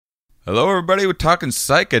Hello, everybody. We're talking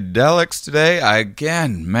psychedelics today.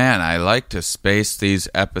 I like to space these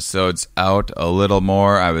episodes out a little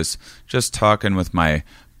more. I was just talking with my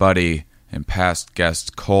buddy and past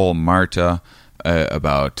guest, Cole Marta,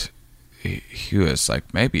 about, he was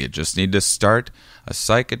like, maybe you just need to start a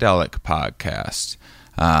psychedelic podcast,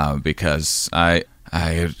 because I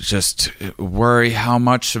just worry how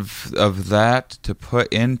much of that to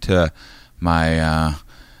put into my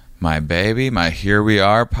baby, my Here We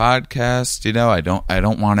Are podcast. You know, I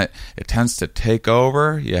don't want it. It tends to take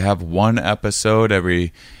over. You have one episode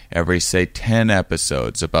every say 10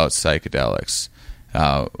 episodes about psychedelics,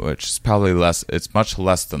 which is probably less. It's much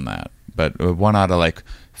less than that. But one out of like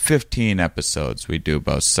 15 episodes we do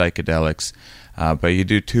about psychedelics. But you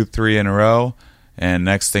do 2-3 in a row, and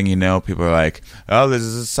next thing you know, people are like, "Oh, this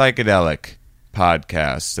is a psychedelic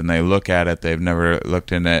podcast," and they look at it. They've never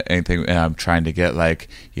looked into anything. And I'm trying to get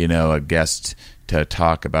a guest to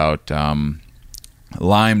talk about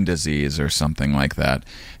Lyme disease or something like that,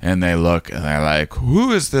 and they look and they're like,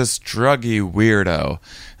 "Who is this druggy weirdo?"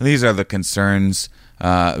 And these are the concerns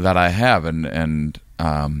that I have, and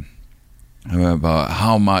about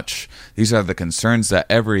how much these are the concerns that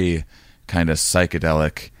every kind of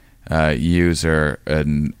psychedelic user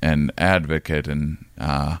and advocate and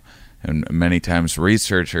many times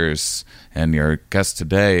researchers, and your guest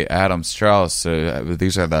today, Adam Strauss.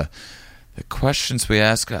 These are the questions we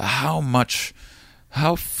ask. How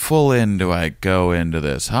full in do I go into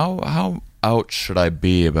this? How out should I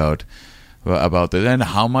be about this? And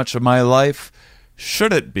how much of my life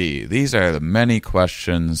should it be? These are the many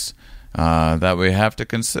questions that we have to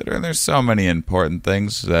consider. And there's so many important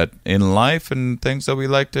things that in life and things that we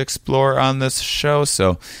like to explore on this show.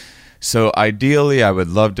 So ideally, I would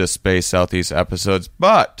love to space out these episodes,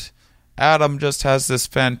 but Adam just has this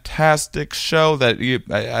fantastic show that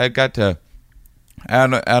I got to.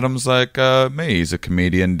 Adam's like me; he's a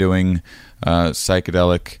comedian doing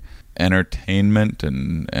psychedelic entertainment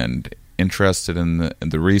and interested in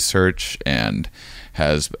the research, and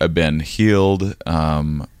has been healed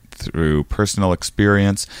through personal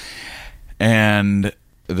experience. And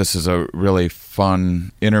this is a really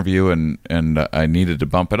fun interview, and I needed to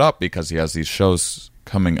bump it up because he has these shows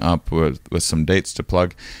coming up with some dates to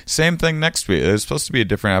plug. Same thing next week. It was supposed to be a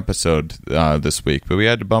different episode this week, but we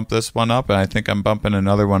had to bump this one up, and I think I'm bumping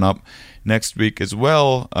another one up next week as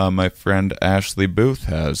well. My friend Ashley Booth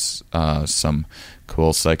has some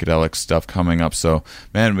cool psychedelic stuff coming up. So,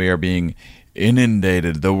 man, we are being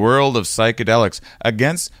inundated, the world of psychedelics,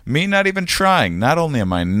 against me not even trying. Not only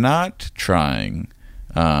am I not trying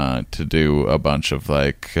to do a bunch of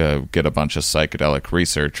get a bunch of psychedelic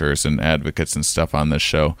researchers and advocates and stuff on this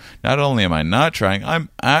show. Not only am I not trying, I'm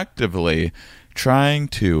actively trying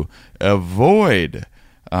to avoid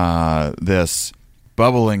this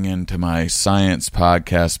bubbling into my science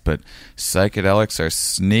podcast, but psychedelics are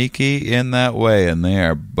sneaky in that way, and they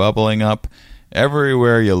are bubbling up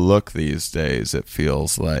everywhere you look these days, it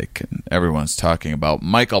feels like. And everyone's talking about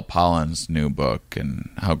Michael Pollan's new book and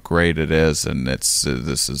how great it is, and this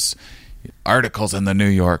is articles in the New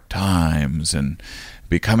York Times and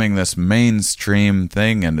becoming this mainstream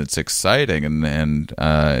thing, and it's exciting, and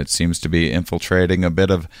it seems to be infiltrating a bit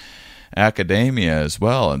of academia as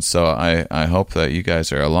well. And so I hope that you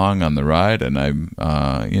guys are along on the ride, and I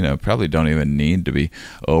probably don't even need to be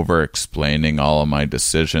over explaining all of my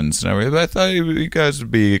decisions and everything, but I thought you guys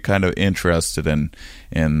would be kind of interested in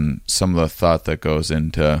some of the thought that goes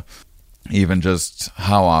into even just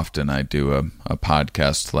how often I do a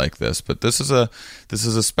podcast like this. But this is a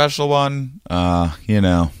special one.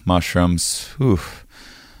 Mushrooms, oof,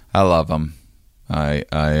 I love them. I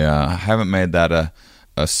haven't made that a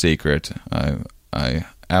secret. I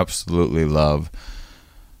absolutely love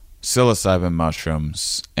psilocybin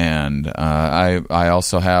mushrooms, and I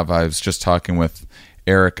was just talking with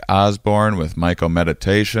Eric Osborne with Myco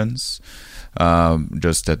Meditations,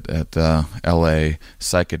 just at the LA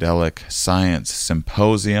Psychedelic Science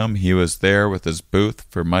Symposium. He was there with his booth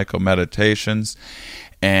for Myco Meditations,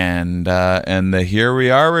 and the Here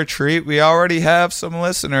We Are retreat. We already have some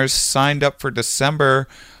listeners signed up for December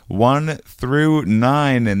 1 through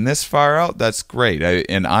 9, and this far out, that's great.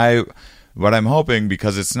 What I'm hoping,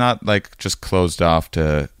 because it's not like just closed off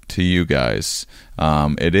to you guys,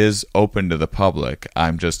 it is open to the public.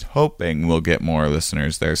 I'm just hoping we'll get more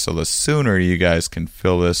listeners there. So the sooner you guys can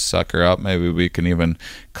fill this sucker up, maybe we can even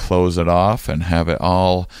close it off and have it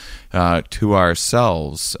all to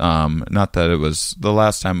ourselves. Not that it was the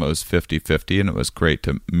last time, it was 50-50, and it was great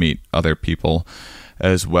to meet other people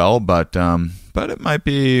as well, but it might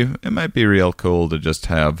be real cool to just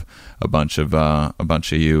have a bunch of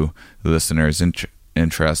you listeners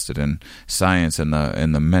interested in science and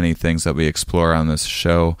the many things that we explore on this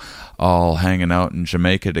show, all hanging out in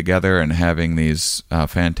Jamaica together and having these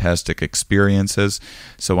fantastic experiences.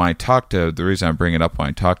 So the reason I bring it up, when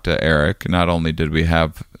I talked to Eric, not only did we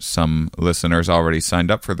have some listeners already signed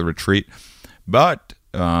up for the retreat, but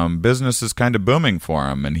business is kind of booming for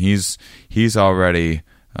him, and he's already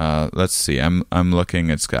let's see, I'm looking,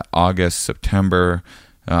 it's got August, September.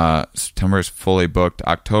 September's fully booked.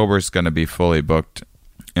 October's going to be fully booked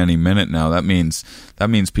any minute now. That means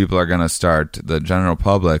people are going to start. The general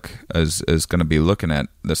public is going to be looking at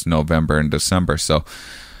this November and December. So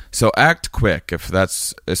act quick if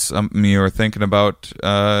that's something you're thinking about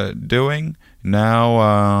doing.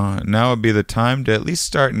 Now would be the time to at least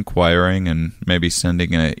start inquiring and maybe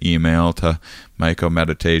sending an email to Maiko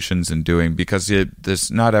Meditations and because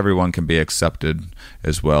not everyone can be accepted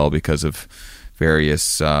as well because of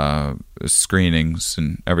various screenings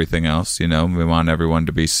and everything else. We want everyone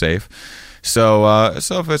to be safe. So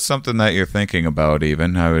if it's something that you're thinking about,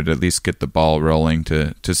 even, I would at least get the ball rolling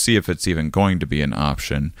to see if it's even going to be an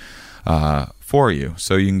option for you.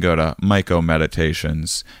 So you can go to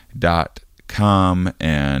maikomeditations.com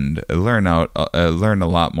and learn a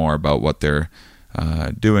lot more about what they're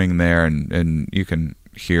doing there, and you can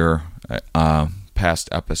hear past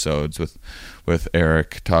episodes with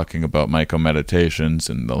Eric talking about Maiko Meditations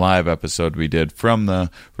and the live episode we did from the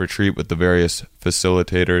retreat with the various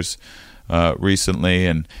facilitators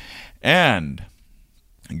recently. And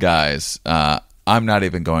guys, I'm not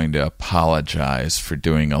even going to apologize for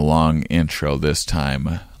doing a long intro this time.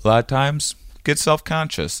 A lot of times, get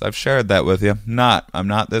self-conscious. I've shared that with you. I'm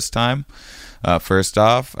not this time. First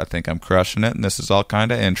off, I think I'm crushing it, and this is all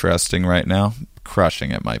kind of interesting right now.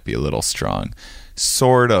 Crushing it might be a little strong.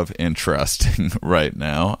 Sort of interesting right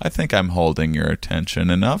now. I think I'm holding your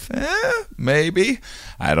attention enough. Maybe.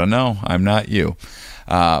 I don't know. I'm not you.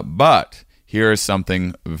 But here is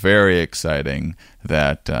something very exciting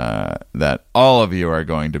that all of you are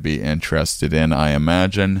going to be interested in, I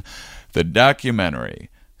imagine. The documentary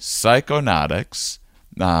Psychonautics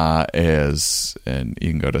is, and you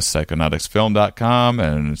can go to psychonauticsfilm.com,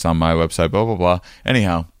 and it's on my website, blah, blah, blah.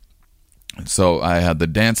 Anyhow, so I had the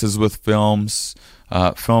Dances with Films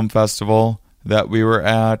film festival that we were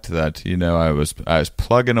at, that, I was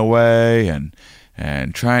plugging away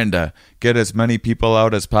and trying to get as many people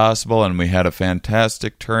out as possible, and we had a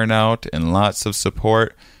fantastic turnout and lots of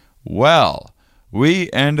support. Well,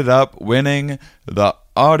 we ended up winning the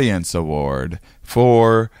Audience Award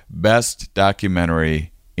for Best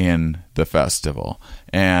Documentary in the festival.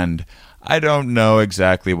 And I don't know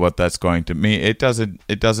exactly what that's going to mean. It doesn't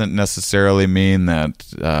necessarily mean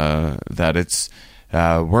that it's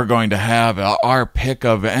we're going to have our pick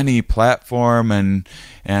of any platform and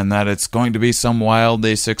that it's going to be some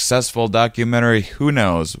wildly successful documentary. Who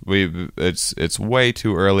knows? It's way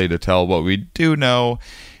too early to tell. What we do know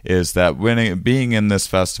is that being in this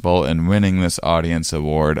festival and winning this Audience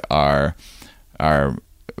Award are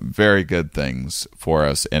very good things for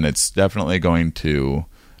us, and it's definitely going to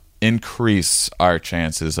increase our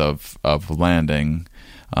chances of landing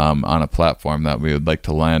on a platform that we would like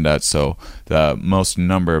to land at, so the most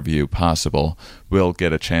number of you possible will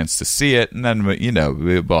get a chance to see it. And then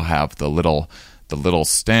we will have the little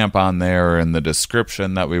stamp on there in the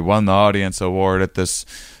description that we won the Audience Award at this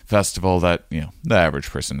festival that the average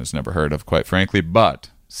person has never heard of, quite frankly, but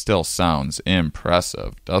still sounds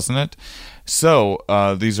impressive, doesn't it? So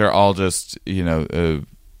these are all just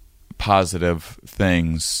positive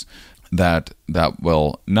things that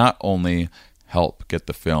will not only help get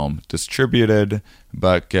the film distributed,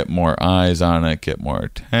 but get more eyes on it, get more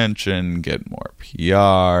attention, get more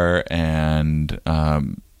PR, and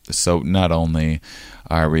so not only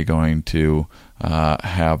are we going to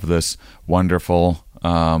have this wonderful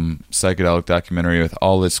psychedelic documentary with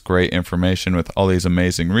all this great information, with all these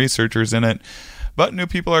amazing researchers in it, but new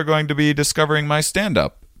people are going to be discovering my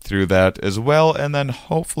stand-up through that as well, and then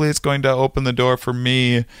hopefully it's going to open the door for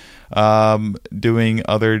me doing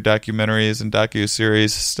other documentaries and docuseries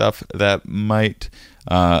stuff that might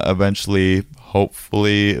eventually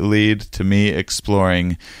hopefully lead to me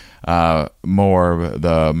exploring more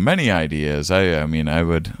the many ideas. I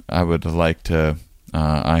would like to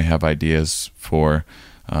I have ideas for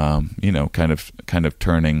kind of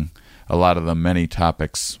turning a lot of the many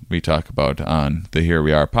topics we talk about on the Here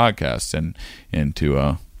We Are podcast and into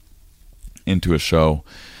a show.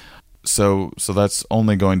 So that's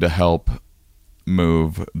only going to help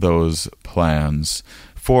move those plans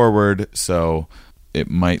forward. So it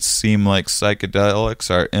might seem like psychedelics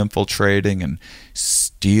are infiltrating and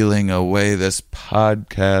stealing away this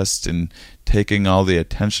podcast and taking all the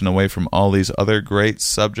attention away from all these other great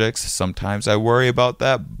subjects. Sometimes I worry about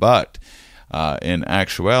that, but in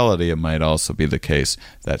actuality, it might also be the case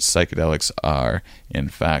that psychedelics are, in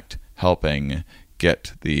fact, helping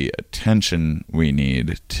get the attention we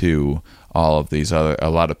need to all of these a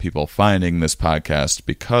lot of people finding this podcast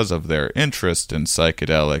because of their interest in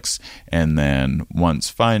psychedelics, and then once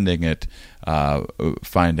finding it,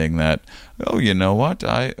 finding that, oh, you know what,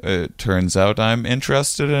 it turns out I'm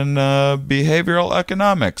interested in behavioral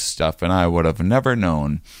economics stuff, and I would have never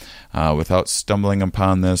known without stumbling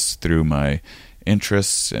upon this through my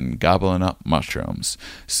interests in gobbling up mushrooms.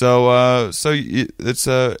 So it's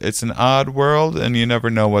an odd world, and you never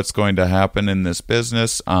know what's going to happen in this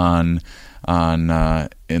business in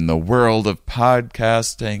the world of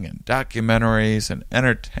podcasting and documentaries and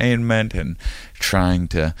entertainment and trying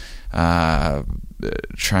to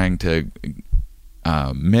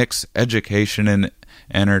mix education and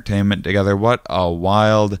entertainment together. What a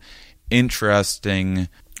wild, interesting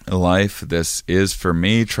life this is for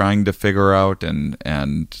me, trying to figure out, and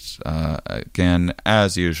again,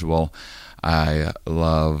 as usual, I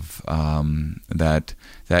love that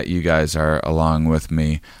you guys are along with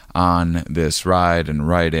me on this ride, and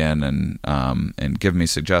write in and give me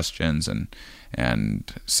suggestions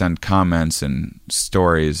and send comments and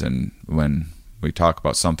stories, and when we talk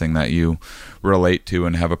about something that you relate to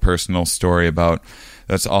and have a personal story about,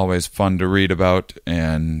 that's always fun to read about.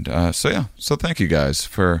 And so thank you guys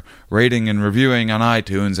for rating and reviewing on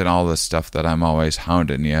iTunes and all this stuff that I'm always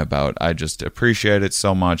hounding you about. I just appreciate it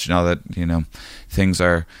so much now that, things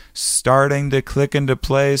are starting to click into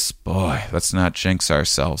place. Boy, let's not jinx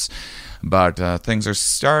ourselves. But things are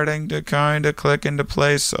starting to kind of click into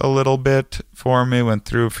place a little bit for me. Went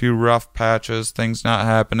through a few rough patches, things not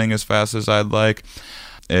happening as fast as I'd like.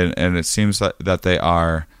 And it seems that they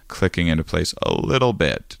are clicking into place a little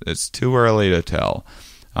bit. It's too early to tell.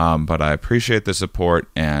 But I appreciate the support,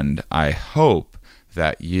 and I hope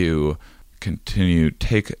that you continue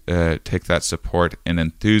take that support and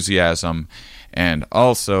enthusiasm, and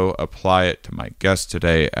also apply it to my guest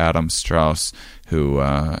today, Adam Strauss, who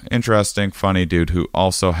interesting, funny dude who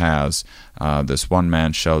also has this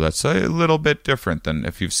one-man show that's a little bit different than,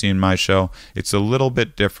 if you've seen my show, it's a little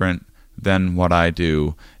bit different than what I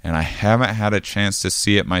do, and I haven't had a chance to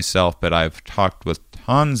see it myself, but I've talked with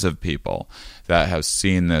tons of people that have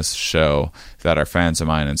seen this show that are fans of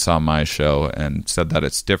mine and saw my show and said that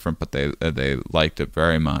it's different, but they liked it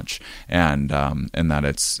very much, and that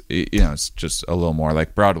it's it's just a little more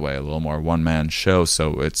like Broadway, a little more one-man show.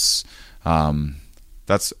 So it's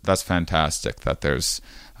that's fantastic that there's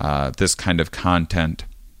this kind of content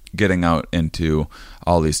getting out into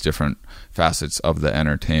all these different facets of the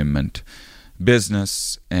entertainment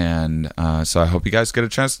business, and so I hope you guys get a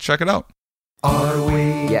chance to check it out. Are we?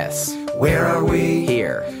 Yes. Where are we?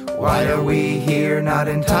 Here. Why are we here? Not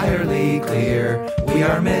entirely clear. We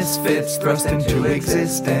are misfits thrust into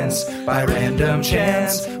existence by random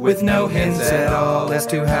chance, with no hints at all as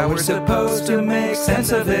to how we're supposed to make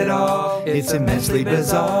sense of it all. It's immensely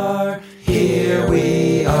bizarre. Here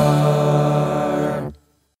we are.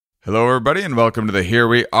 Hello, everybody, and welcome to the Here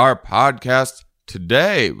We Are podcast.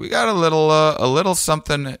 Today, we got a little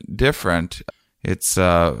something different. It's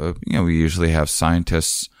we usually have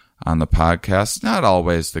scientists on the podcast. Not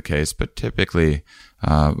always the case, but typically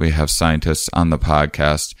we have scientists on the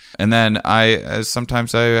podcast. And then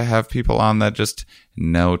sometimes I have people on that just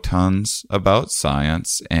know tons about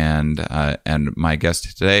science. And my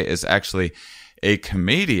guest today is actually a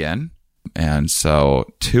comedian. And so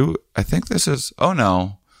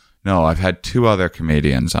I've had two other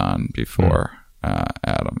comedians on before,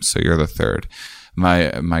 Adam. So you're the third.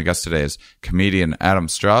 My guest today is comedian Adam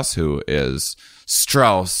Strauss, who is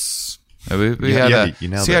Strauss. I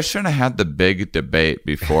shouldn't have had the big debate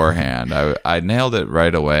beforehand. I nailed it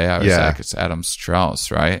right away. I was like, it's Adam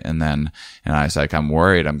Strauss, right? And I was like, I'm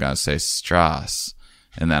worried I'm going to say Strauss.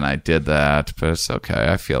 And then I did that, but it's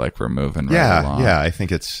okay. I feel like we're moving along. Yeah, I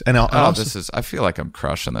think it's... And I feel like I'm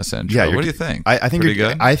crushing this intro. Yeah, what do you think? I think pretty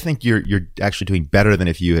good? I think you're actually doing better than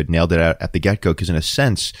if you had nailed it out at the get-go, because in a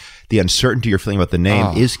sense, the uncertainty you're feeling about the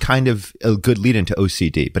name is kind of a good lead into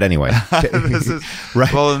OCD. But anyway,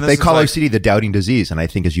 right? Well, they call OCD the doubting disease, and I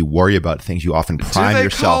think as you worry about things, you often prime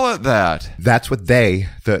yourself. Do they call it that? That's what the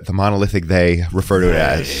monolithic they refer to it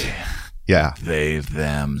as. Yeah. They,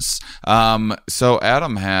 thems. So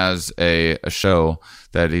Adam has a show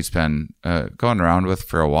that he's been going around with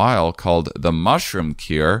for a while called The Mushroom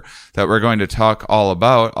Cure that we're going to talk all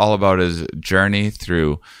about his journey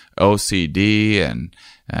through OCD and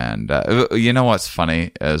you know what's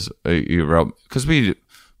funny as you wrote, because we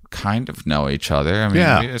kind of know each other. I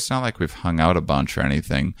mean, it's not like we've hung out a bunch or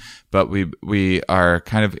anything, but we are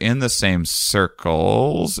kind of in the same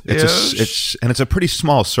circles. It's a pretty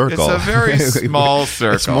small circle. It's a very small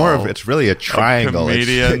circle. It's really a triangle.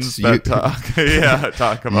 Comedians that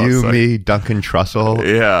talk about you, me, Duncan Trussell.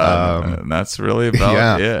 Yeah, and that's really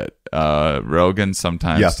about it. Rogan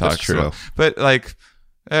sometimes talks about, but like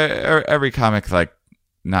every comic, like.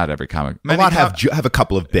 Not every comic. A lot have a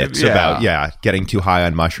couple of bits about getting too high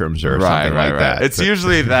on mushrooms or something like that. It's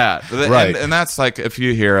usually that, right? And that's like if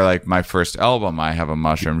you hear like my first album, I have a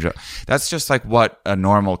mushroom joke. That's just like what a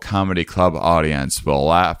normal comedy club audience will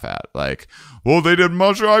laugh at. Like, well, they did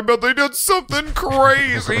mushroom. I bet they did something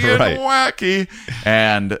crazy and wacky,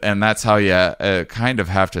 and that's how you kind of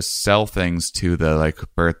have to sell things to the like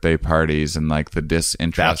birthday parties and like the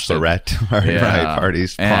disinterested bachelorette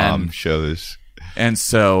parties, prom shows. And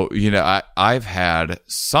so, you know, I've had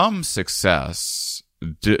some success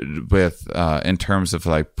with in terms of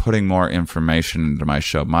like putting more information into my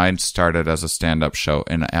show. Mine started as a stand-up show,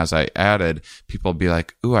 and as I added, people be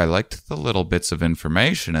like, "Ooh, I liked the little bits of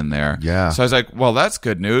information in there." Yeah. So I was like, "Well, that's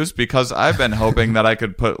good news," because I've been hoping that I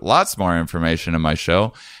could put lots more information in my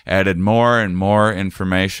show. Added more and more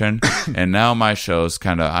information, and now my show's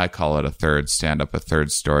kind of, I call it a third stand-up, a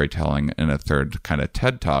third storytelling, and a third kind of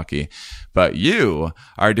TED Talky. But you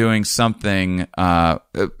are doing something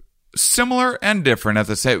similar and different at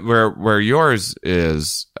the same, where yours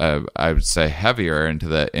is, I would say, heavier into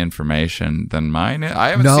the information than mine.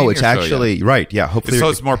 I haven't seen your it's actually show yet. Right. Yeah. Hopefully, so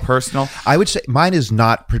it's more personal. I would say mine is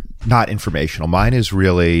not informational. Mine is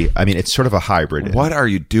really, I mean, it's sort of a hybrid. What are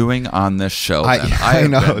you doing on this show? I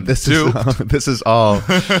know this is all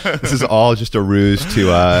just a ruse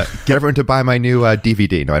to get everyone to buy my new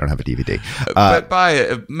DVD. No, I don't have a DVD. But buy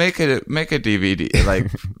it. Make a DVD like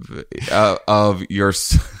of your.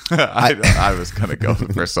 I was gonna go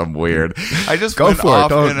for some weird. I just go went for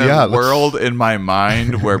off it. in a world in my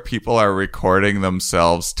mind where people are recording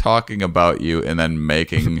themselves talking about you and then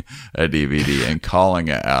making a DVD and calling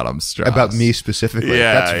it Adam Strauss. About me specifically.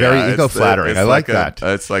 That's very ego flattering. I like that.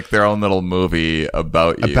 It's like their own little movie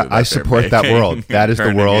about you. I support that world. That is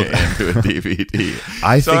the world. Into a DVD.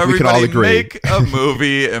 I think we can all agree. Make a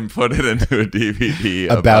movie and put it into a DVD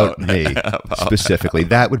about me specifically.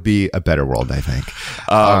 That would be a better world, I think.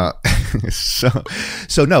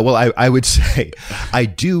 So no. Well, I would say I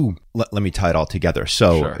do. Let me tie it all together.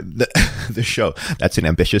 So sure. the show, that's an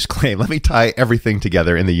ambitious claim. Let me tie everything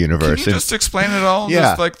together in the universe. Can you just explain it all? Yeah.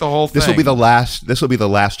 Just like the whole thing. This will be the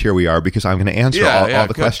last Here We Are, because I'm going to answer all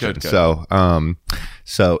the questions. Good.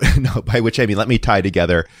 So no, by which I mean, let me tie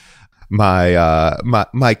together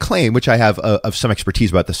my claim, which I have of some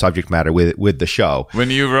expertise about the subject matter with the show. When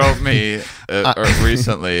you wrote me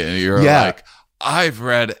recently and you were like, I've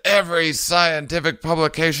read every scientific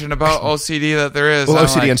publication about OCD that there is. Well,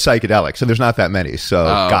 OCD and psychedelics, and there's not that many. So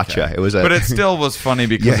gotcha. Okay. It was, but it still was funny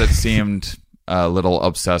because it seemed a little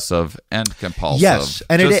obsessive and compulsive. Yes,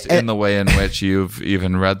 and just in the way in which you've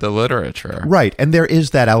even read the literature, right? And there is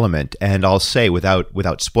that element. And I'll say,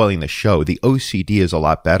 without spoiling the show, the OCD is a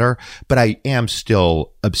lot better, but I am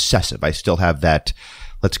still obsessive. I still have that.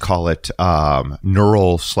 Let's call it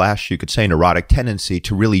neural / you could say neurotic tendency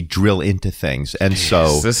to really drill into things. And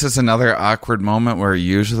so this is another awkward moment where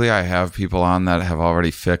usually I have people on that have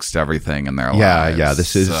already fixed everything in their lives. Yeah.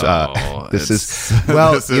 This is well, this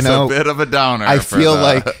is a bit of a downer. I feel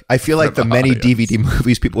like the many DVD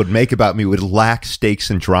movies people would make about me would lack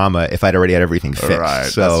stakes and drama if I'd already had everything fixed. Right.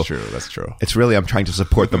 So That's true. It's really, I'm trying to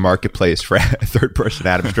support the marketplace for third person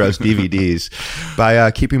Adam Strauss DVDs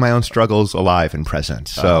by keeping my own struggles alive and present.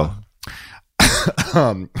 So,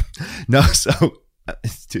 no, so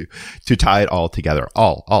to tie it all together,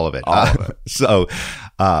 all of it. So,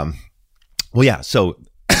 well, yeah. So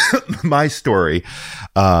my story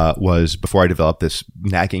was before I developed this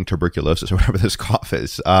nagging tuberculosis or whatever this cough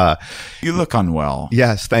is. You look unwell.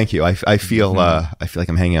 Yes, thank you. I feel like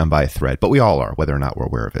I'm hanging on by a thread, but we all are, whether or not we're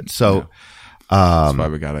aware of it. So that's why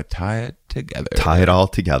we got to tie it together. Tie it all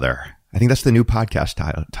together. I think that's the new podcast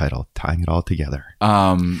title, Tying It All Together.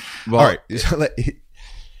 Well, all right.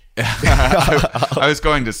 I was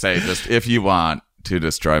going to say, just if you want to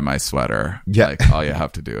destroy my sweater, like all you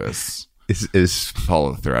have to do is is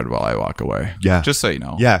pull the thread while I walk away. Yeah, just so you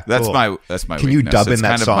know. Yeah, that's cool. my Can weakness. you dub in it's that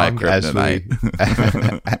kind song of my as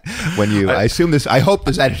we when you? I assume this. I hope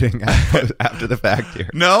there's editing after the fact here.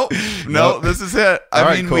 No, this is it.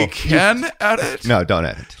 I mean, cool. we can edit. No, don't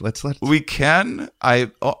edit. Let's. We can.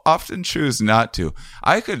 I often choose not to.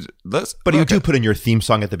 I could. But you do put in your theme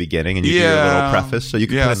song at the beginning, and you do a little preface, so you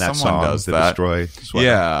can put in that song. Does the that. Destroy sweater.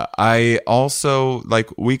 Yeah, I also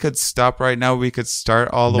we could stop right now. We could start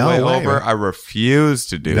all the way over. I refuse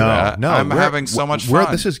to do that. No, I'm having so much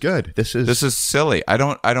fun. This is good. This is silly. I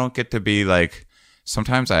don't get to be like.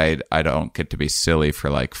 Sometimes I don't get to be silly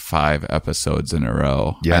for 5 episodes in a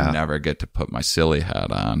row. Yeah. I never get to put my silly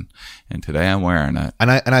hat on, and today I'm wearing it.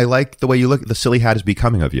 And I like the way you look. The silly hat is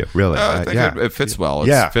becoming of you. Really, I think it fits well.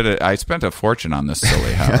 It's fitted. I spent a fortune on this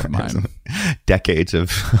silly hat of mine. Decades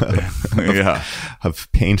of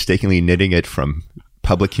painstakingly knitting it from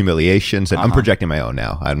public humiliations, and I'm projecting my own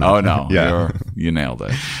now. I don't know. Oh no, you nailed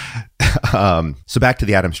it. So back to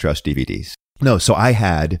the Adam Strauss DVDs. No, so I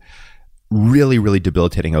had really, really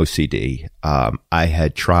debilitating OCD. I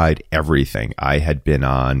had tried everything. I had been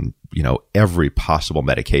on, every possible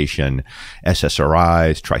medication,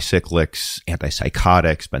 SSRIs, tricyclics,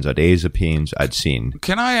 antipsychotics, benzodiazepines. I'd seen.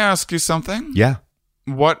 Can I ask you something? Yeah.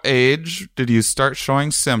 What age did you start showing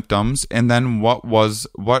symptoms, and then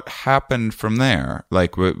what happened from there?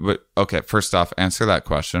 Okay, first off, answer that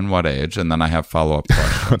question. What age? And then I have follow-up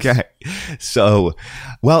questions. Okay. So,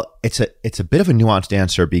 well, it's a bit of a nuanced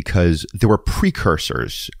answer because there were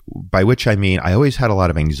precursors, by which I mean I always had a lot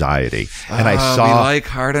of anxiety, and I saw. We like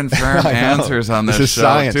hard and firm answers on this show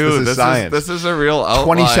science. too. This is science. This is a real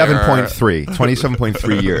outlier.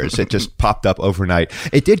 27.3 years. It just popped up overnight.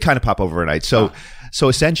 It did kind of pop overnight. So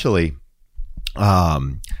essentially,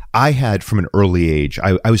 I had from an early age,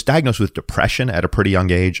 I was diagnosed with depression at a pretty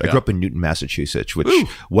young age. I grew up in Newton, Massachusetts, which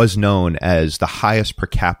was known as the highest per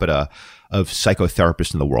capita of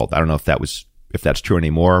psychotherapists in the world. I don't know if that's true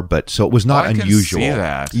anymore, but so it was not unusual. I can see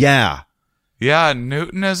that. Yeah. Yeah,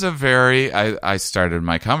 Newton is a very. I started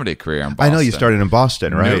my comedy career in Boston. I know you started in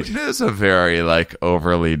Boston, right? Newton is a very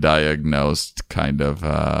overly diagnosed kind of.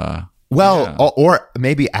 Or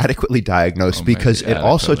maybe adequately diagnosed, because it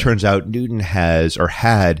also turns out Newton has or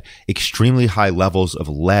had extremely high levels of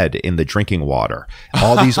lead in the drinking water.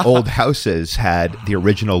 All these old houses had the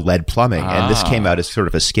original lead plumbing, and this came out as sort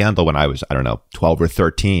of a scandal when I was, 12 or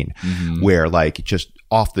 13, where just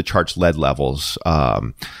off the charts lead levels.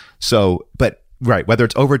 Right, whether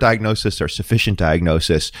it's overdiagnosis or sufficient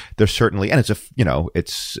diagnosis, there's certainly, and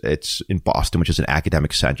it's in Boston, which is an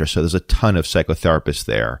academic center, so there's a ton of psychotherapists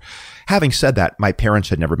there. Having said that, my parents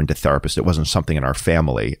had never been to therapists. It wasn't something in our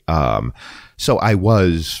family. So I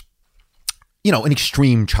was, an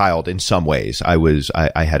extreme child in some ways.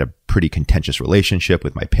 I had a pretty contentious relationship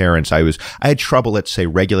with my parents. I had trouble, let's say,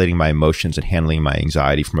 regulating my emotions and handling my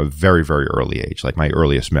anxiety from a very, very early age, like my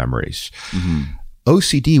earliest memories. Mm-hmm.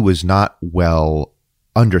 OCD was not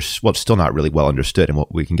it's still not really well understood, and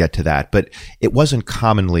we can get to that, but it wasn't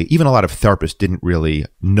commonly, even a lot of therapists didn't really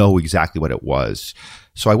know exactly what it was.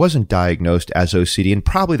 So I wasn't diagnosed as OCD, and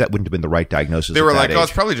probably that wouldn't have been the right diagnosis. They were like,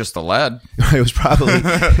 it's probably just the lead. It was probably,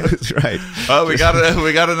 that's right. Oh, we got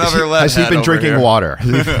another lead. Has he been drinking water?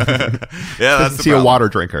 Yeah, that's Is he a water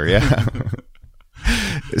drinker? Yeah.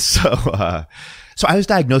 So I was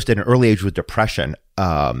diagnosed at an early age with depression.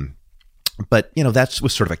 But, that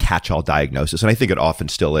was sort of a catch-all diagnosis, and I think it often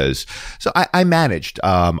still is. So I managed.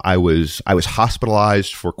 I was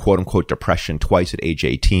hospitalized for quote-unquote depression twice at age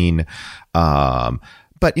 18. But,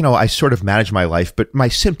 I sort of managed my life, but my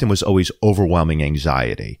symptom was always overwhelming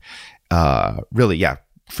anxiety. Really, yeah,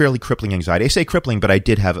 fairly crippling anxiety. I say crippling, but I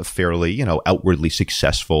did have a fairly, outwardly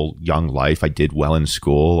successful young life. I did well in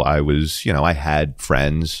school. I was, I had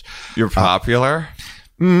friends. You're popular?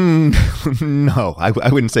 No, I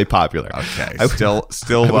wouldn't say popular. Okay, still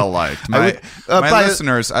well liked. My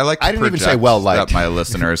listeners, I like to didn't even say well liked. That my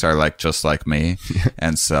listeners are just like me,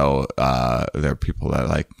 and so there are people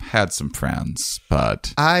that had some friends,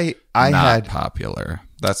 but I not had popular.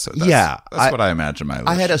 That's what I imagine my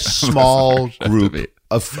listeners. I had a small group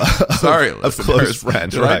of close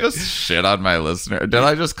friends. Did I just shit on my listener? Did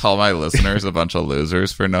I just call my listeners a bunch of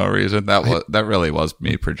losers for no reason? That really was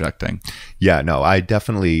me projecting. Yeah, no,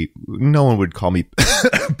 no one would call me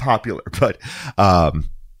popular, but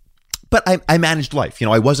I managed life.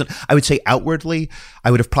 I would say outwardly,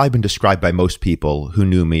 I would have probably been described by most people who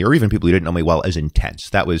knew me, or even people who didn't know me well, as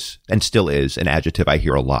intense. That was, and still is, an adjective I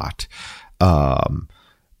hear a lot.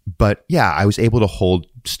 But yeah, I was able to hold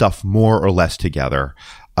stuff more or less together.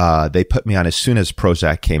 They put me on, as soon as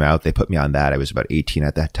Prozac came out, they put me on that. I was about 18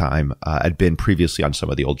 at that time. I'd been previously on some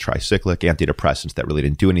of the old tricyclic antidepressants that really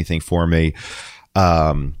didn't do anything for me.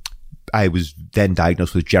 I was then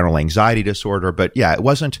diagnosed with general anxiety disorder, but yeah, it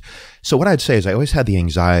wasn't. So what I'd say is I always had the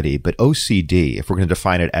anxiety, but OCD, if we're going to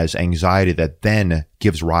define it as anxiety that then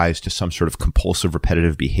gives rise to some sort of compulsive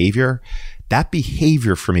repetitive behavior, that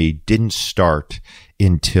behavior for me didn't start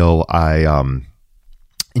until I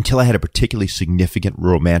had a particularly significant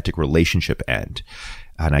romantic relationship end.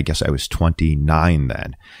 And I guess I was 29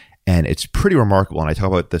 then. And it's pretty remarkable. And I talk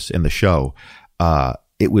about this in the show.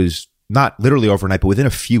 It was not literally overnight, but within a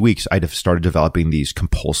few weeks, I'd have started developing these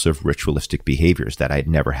compulsive ritualistic behaviors that I'd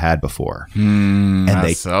never had before. And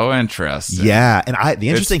that's so interesting. Yeah. And the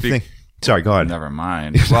interesting thing, sorry, go ahead. Never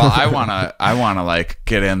mind. Well, I want to like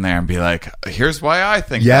get in there and be like, here's why I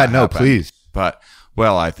think that happened. Please. But,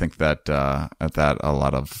 well, I think that a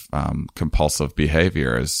lot of compulsive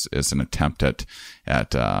behavior is an attempt at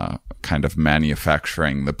kind of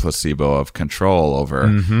manufacturing the placebo of control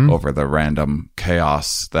over the random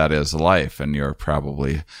chaos that is life, and you're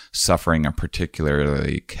probably suffering a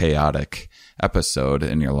particularly chaotic episode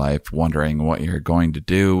in your life, wondering what you're going to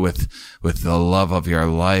do with the love of your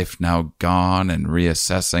life now gone, and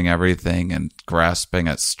reassessing everything and grasping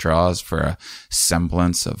at straws for a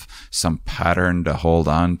semblance of some pattern to hold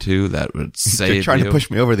on to that would save you. They're trying to push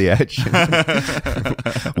me over the edge.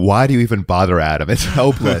 Why do you even bother, Adam? It's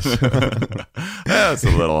hopeless. Yeah, it's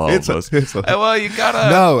a little hopeless. Well, you gotta.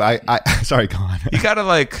 No, I sorry, go on. You gotta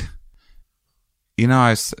I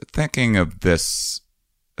was thinking of this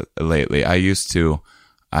lately. I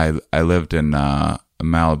lived in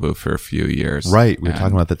Malibu for a few years. Right. We were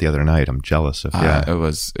talking about that the other night. I'm jealous of,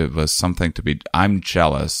 it was something to be, I'm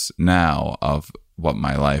jealous now of what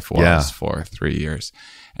my life was for 3 years.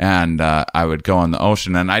 And I would go in the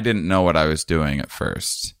ocean, and I didn't know what I was doing at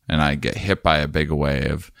first. And I'd get hit by a big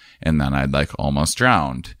wave, and then I'd like almost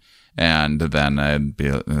drowned. And then I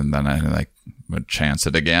would chance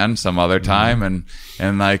it again some other time.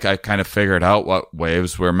 And like, I kind of figured out what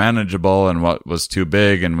waves were manageable and what was too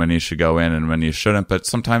big and when you should go in and when you shouldn't. But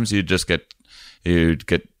sometimes you'd get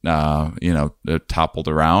toppled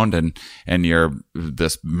around, and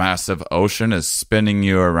this massive ocean is spinning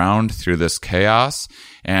you around through this chaos.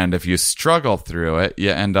 And if you struggle through it,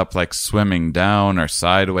 you end up like swimming down or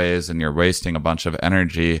sideways, and you're wasting a bunch of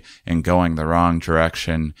energy and going the wrong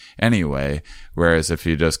direction anyway. Whereas if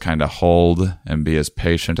you just kind of hold and be as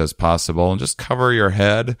patient as possible and just cover your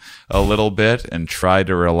head a little bit and try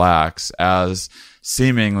to relax, as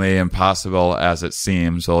seemingly impossible as it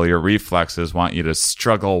seems, while your reflexes want you to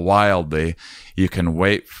struggle wildly, you can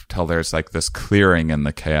wait till there's like this clearing in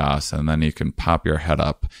the chaos, and then you can pop your head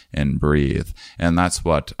up and breathe. And that's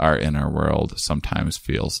what our inner world sometimes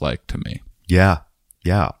feels like to me. Yeah.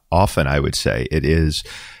 Often I would say it is.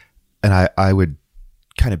 And I would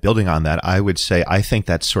kind of, building on that, I would say I think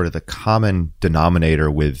that's sort of the common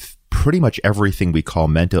denominator with pretty much everything we call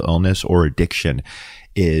mental illness or addiction,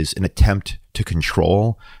 is an attempt to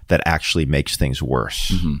control that actually makes things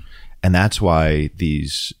worse. Mm-hmm. And that's why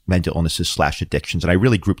these mental illnesses / addictions, and I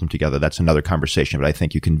really group them together. That's another conversation, but I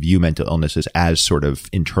think you can view mental illnesses as sort of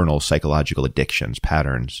internal psychological addictions,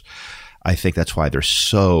 patterns. I think that's why they're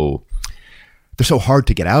so hard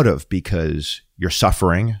to get out of, because you're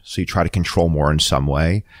suffering. So you try to control more in some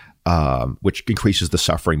way, which increases the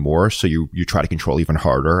suffering more. So you try to control even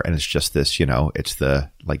harder. And it's just this, it's the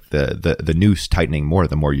noose tightening more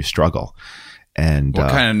the more you struggle. And what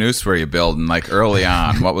kind of noose were you building, like early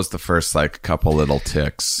on? What was the first like couple little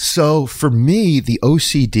ticks? So for me, the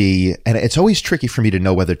OCD, and it's always tricky for me to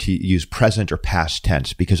know whether to use present or past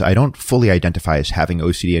tense, because I don't fully identify as having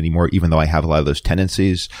OCD anymore, even though I have a lot of those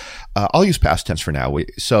tendencies. I'll use past tense for now.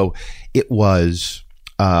 So it was,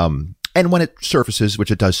 and when it surfaces,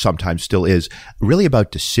 which it does sometimes, still is really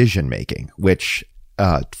about decision making, which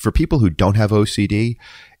for people who don't have OCD,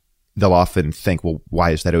 they'll often think, well,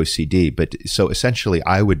 why is that OCD? But so essentially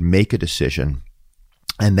I would make a decision,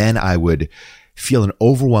 and then I would feel an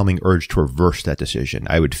overwhelming urge to reverse that decision.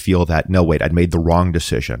 I would feel that, no, wait, I'd made the wrong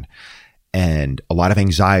decision, and a lot of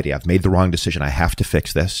anxiety. I've made the wrong decision. I have to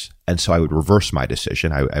fix this. And so I would reverse my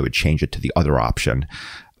decision. I would change it to the other option,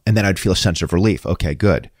 and then I'd feel a sense of relief. Okay,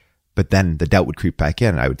 good. But then the doubt would creep back in,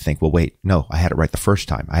 and I would think, well, wait, no, I had it right the first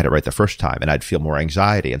time. And I'd feel more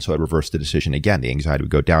anxiety. And so I'd reverse the decision again. The anxiety would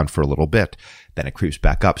go down for a little bit. Then it creeps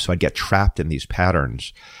back up. So I'd get trapped in these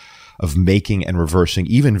patterns of making and reversing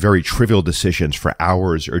even very trivial decisions for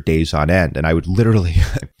hours or days on end. And I would literally,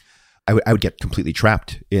 I would get completely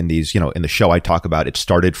trapped in these, in the show I talk about, it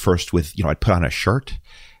started first with, I'd put on a shirt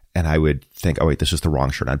and I would think, oh, wait, this is the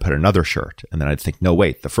wrong shirt. I'd put another shirt. And then I'd think, no,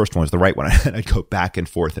 wait, the first one was the right one. And I'd go back and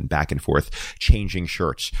forth, changing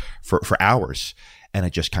shirts for hours. And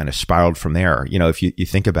it just kind of spiraled from there. You know, if you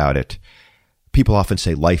think about it, people often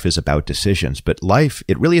say life is about decisions, but life,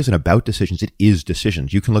 it really isn't about decisions. It is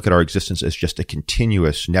decisions. You can look at our existence as just a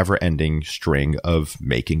continuous, never-ending string of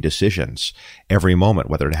making decisions every moment,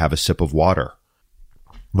 whether to have a sip of water,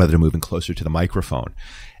 whether to move in closer to the microphone.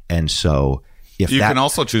 And so if you can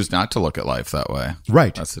also choose not to look at life that way.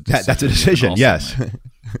 Right. That's a decision. Yes.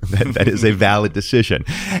 that is a valid decision.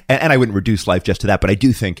 And I wouldn't reduce life just to that, but I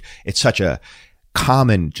do think it's such a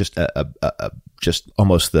common, just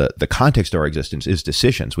almost the context of our existence is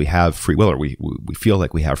decisions. We have free will, or we feel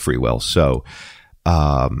like we have free will. So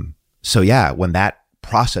yeah, when that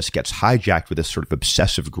process gets hijacked with this sort of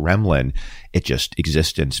obsessive gremlin,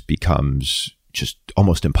 existence becomes just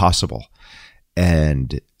almost impossible.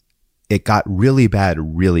 And it got really bad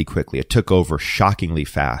really quickly. It took over shockingly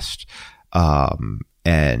fast.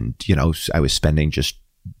 And, you know, I was spending just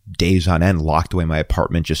days on end locked away in my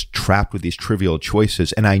apartment, just trapped with these trivial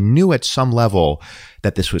choices. And I knew at some level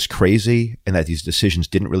that this was crazy and that these decisions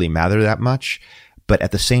didn't really matter that much. But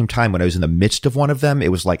at the same time, when I was in the midst of one of them,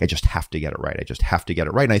 it was like, I just have to get it right. I just have to get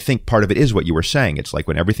it right. And I think part of it is what you were saying. It's like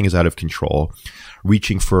when everything is out of control,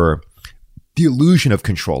 reaching for the illusion of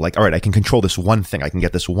control. Like, all right, I can control this one thing. I can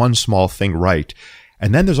get this one small thing right.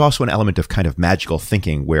 And then there's also an element of kind of magical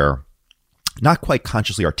thinking where, not quite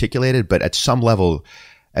consciously articulated, but at some level,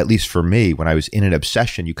 at least for me, when I was in an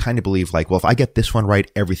obsession, you kind of believe like, well, if I get this one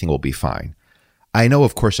right, everything will be fine. I know,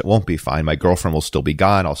 of course, it won't be fine. My girlfriend will still be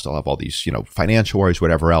gone. I'll still have all these, you know, financial worries,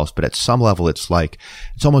 whatever else. But at some level, it's like,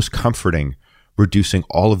 it's almost comforting reducing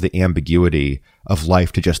all of the ambiguity of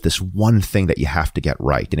life to just this one thing that you have to get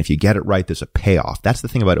right. And if you get it right, there's a payoff. That's the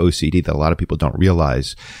thing about OCD that a lot of people don't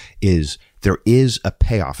realize is there is a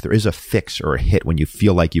payoff. There is a fix or a hit when you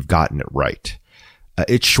feel like you've gotten it right.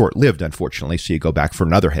 It's short-lived, unfortunately, so you go back for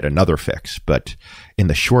another hit, another fix. But in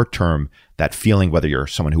the short term, that feeling, whether you're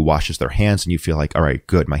someone who washes their hands and you feel like, all right,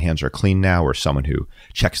 good, my hands are clean now, or someone who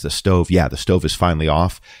checks the stove, yeah, the stove is finally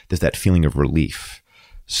off, there's that feeling of relief.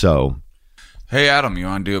 So, hey, Adam, you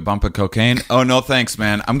want to do a bump of cocaine? Oh, no, thanks,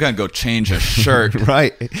 man. I'm going to go change a shirt.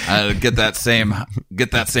 Right. Get that same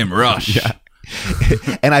rush. Yeah.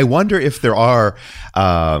 And I wonder if there are,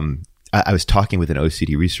 I was talking with an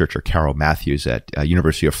OCD researcher, Carol Matthews at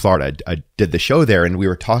University of Florida. I did the show there and we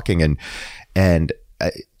were talking and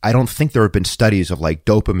I don't think there have been studies of like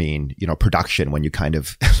dopamine, you know, production when you kind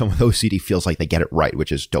of, someone with OCD feels like they get it right,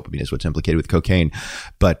 which is dopamine is what's implicated with cocaine.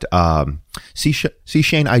 But, see,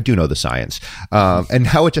 Shane, I do know the science. And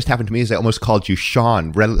how it just happened to me is I almost called you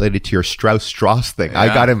Sean related to your Strauss thing. Yeah. I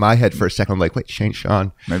got in my head for a second. I'm like, wait,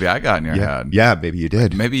 Sean. Maybe I got in your head. Yeah, maybe you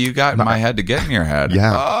did. Maybe you got in my head to get in your head.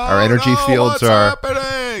 Yeah. Our energy fields are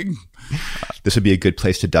happening? This would be a good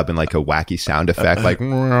place to dub in like a wacky sound effect, like.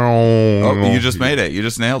 Oh, you just made it. You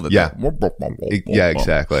just nailed it. Yeah. Yeah,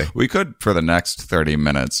 exactly. We could, for the next 30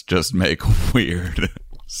 minutes, just make weird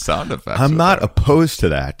sound effects. I'm not opposed to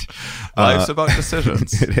that. Life's about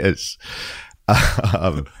decisions. It is.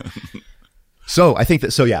 So I think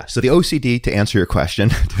that, so the OCD, to answer your question,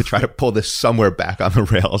 to try to pull this somewhere back on the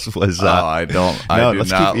rails was, I do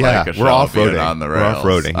not like a show we're off-roading. On the rails.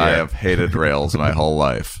 We're off-roading here. I have hated rails my whole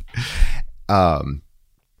life.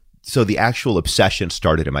 So the actual obsession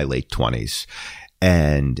started in my late 20s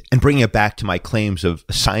and bringing it back to my claims of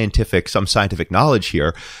some scientific knowledge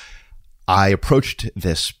here, I approached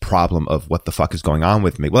this problem of what the fuck is going on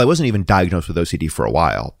with me. Well, I wasn't even diagnosed with OCD for a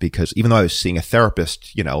while because even though I was seeing a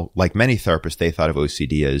therapist, you know, like many therapists, they thought of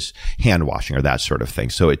OCD as hand washing or that sort of thing.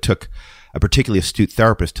 So it took a particularly astute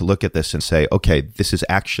therapist to look at this and say, okay, this is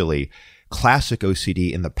actually classic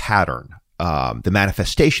OCD in the pattern. The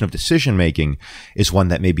manifestation of decision-making is one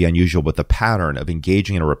that may be unusual, but the pattern of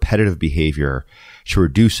engaging in a repetitive behavior to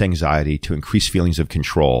reduce anxiety, to increase feelings of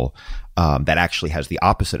control, that actually has the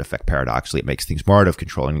opposite effect, paradoxically. It makes things more out of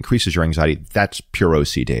control and increases your anxiety. That's pure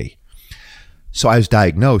OCD. So I was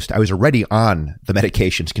diagnosed. I was already on the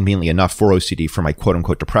medications conveniently enough for OCD for my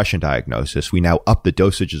quote-unquote depression diagnosis. We now up the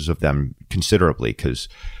dosages of them considerably because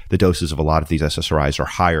the doses of a lot of these SSRIs are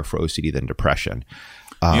higher for OCD than depression.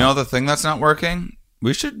 You know the thing that's not working?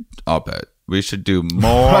 We should up it. We should do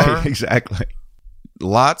more. Right, exactly.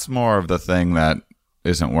 Lots more of the thing that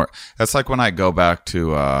isn't work. That's like when I go back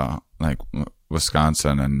to like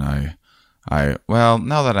Wisconsin and well,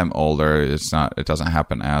 now that I'm older, it doesn't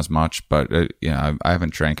happen as much, but I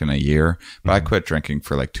haven't drank in a year, but I quit drinking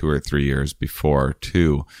for like 2 or 3 years before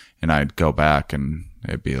too. And I'd go back and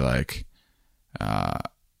it'd be like, I'd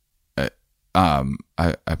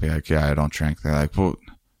be like, yeah, I don't drink. They're like, well,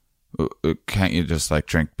 can't you just like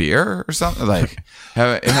drink beer or something? Like,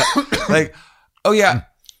 like, oh yeah,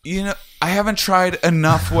 you know, I haven't tried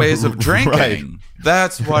enough ways of drinking. Right.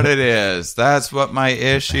 That's what it is. That's what my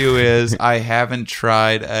issue is. I haven't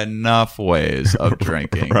tried enough ways of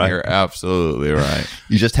drinking. Right. You're absolutely right.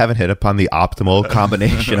 You just haven't hit upon the optimal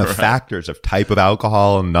combination of factors of type of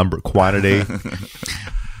alcohol and quantity.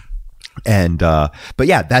 And, but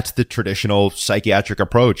yeah, that's the traditional psychiatric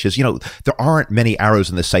approach is, you know, there aren't many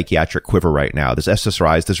arrows in the psychiatric quiver right now. There's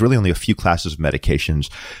SSRIs. There's really only a few classes of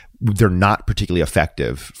medications. They're not particularly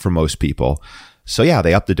effective for most people. So yeah,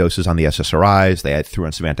 they upped the doses on the SSRIs. They threw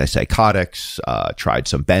in some antipsychotics, tried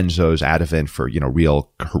some benzos, Ativan for, you know,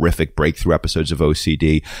 real horrific breakthrough episodes of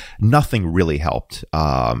OCD. Nothing really helped.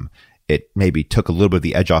 It maybe took a little bit of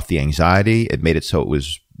the edge off the anxiety. It made it so it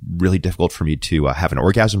was really difficult for me to have an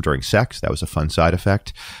orgasm during sex. That was a fun side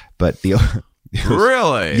effect. But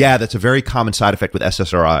really? Yeah, that's a very common side effect with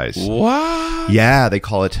SSRIs. What? Yeah, they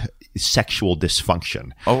call it sexual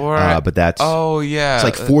dysfunction. Oh, right. But that's it's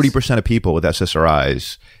like 40% of people with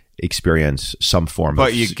SSRIs experience some form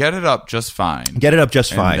but you get it up just fine. Get it up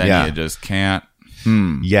just fine, and then yeah. You just can't.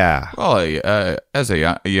 Yeah. Well, as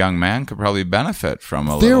a young man could probably benefit from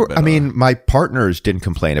a little bit. I mean, my partners didn't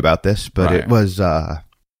complain about this, but right.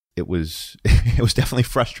 it was definitely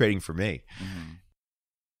frustrating for me.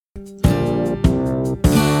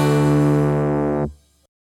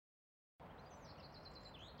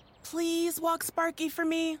 Please walk Sparky for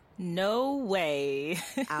me. No way.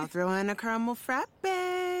 I'll throw in a caramel frappe.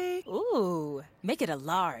 Ooh, make it a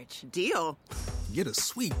large. Deal. Get a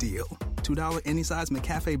sweet deal. $2 any size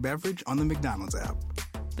McCafe beverage on the McDonald's app.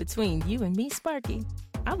 Between you and me, Sparky,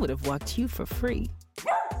 I would have walked you for free.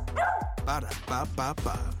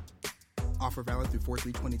 Ba-da-ba-ba-ba. Offer valid through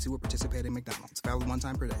 4/3/22 at participating McDonald's. Valid one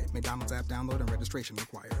time per day. McDonald's app download and registration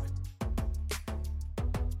required.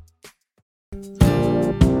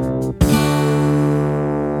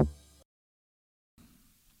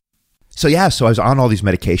 So yeah, so I was on all these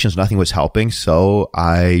medications, nothing was helping. So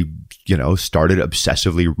I, you know, started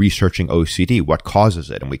obsessively researching OCD, what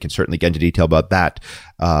causes it. And we can certainly get into detail about that.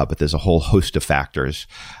 But there's a whole host of factors.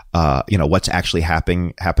 You know, what's actually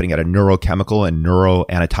happening at a neurochemical and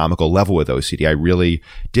neuroanatomical level with OCD. I really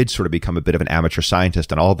did sort of become a bit of an amateur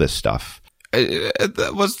scientist on all this stuff.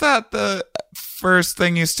 Was that the first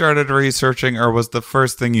thing you started researching, or was the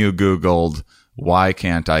first thing you Googled, why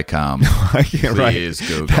can't I come? Please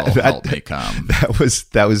Google, help me come.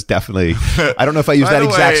 That was definitely, I don't know if I used that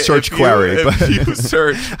exact search query. But if you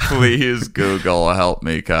search, please Google, help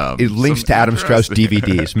me come. It links to Adam Strauss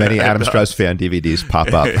DVDs. Many Adam Strauss fan DVDs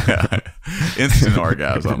pop up. Yeah. Instant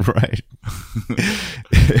orgasm. Right.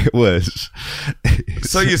 It was.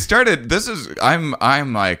 So you started,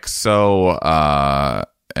 I'm like so,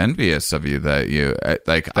 envious of you that you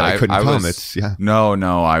like that I couldn't come. I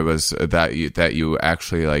was that you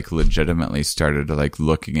actually like legitimately started to like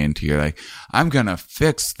looking into, you're like, I'm gonna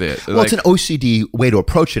fix this. Well, it's an OCD way to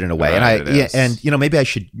approach it in a way. Right, and you know, maybe I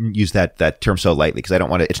should use that term so lightly because I don't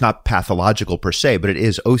want to, it's not pathological per se, but it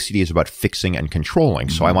is, OCD is about fixing and controlling.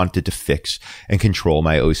 So I wanted to fix and control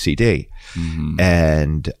my OCD.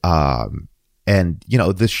 And you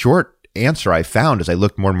know, the short answer I found as I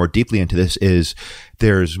looked more and more deeply into this is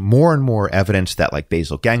there's more and more evidence that like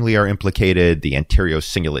basal ganglia are implicated, the anterior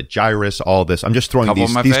cingulate gyrus, all this. I'm just throwing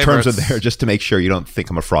these terms in there just to make sure you don't think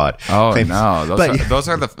I'm a fraud. Oh, no. Those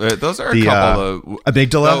are a couple of...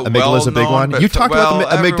 Amygdala? Amygdala is a big one. You talked about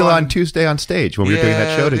the amygdala on Tuesday on stage when we were doing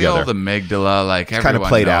that show together. The amygdala, like everyone kind of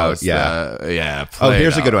played knows. Out.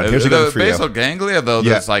 Here's a good one. Here's a good one for you. Basal ganglia, though,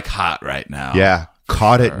 that's like hot right now. Yeah.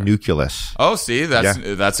 Caudate nucleus. Oh, see,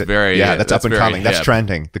 that's very that's up and coming. That's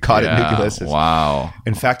trending. The caudate nucleus is wow.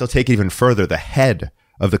 In fact, I'll take it even further. The head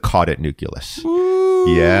of the caudate nucleus. Ooh,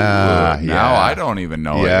 now I don't even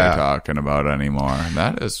know what you're talking about anymore.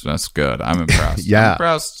 That's good. I'm impressed. I'm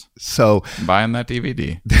impressed. So I'm buying that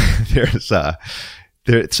DVD.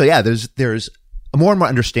 There's more and more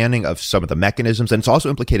understanding of some of the mechanisms, and it's also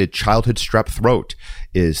implicated childhood strep throat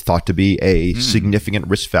is thought to be a significant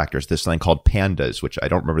risk factor. It's this thing called PANDAS, which I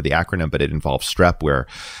don't remember the acronym, but it involves strep, where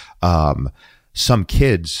some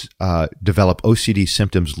kids develop OCD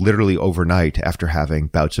symptoms literally overnight after having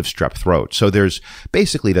bouts of strep throat. So there's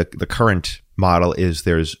basically the current model is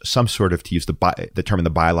there's some sort of, to use the term in the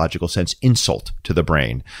biological sense, insult to the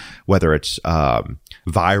brain, whether it's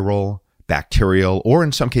viral, bacterial, or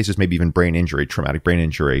in some cases, maybe even brain injury, traumatic brain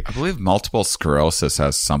injury. I believe multiple sclerosis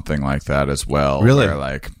has something like that as well. Really? Where,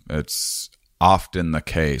 like, it's often the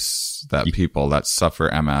case that people that suffer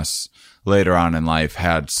MS later on in life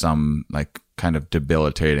had some, like, kind of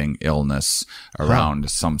debilitating illness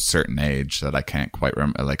around some certain age that I can't quite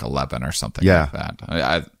remember, like 11 or something like that.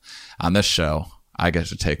 I on this show, I get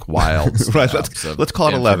to take wild right, let's call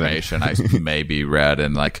it 11. Information I maybe read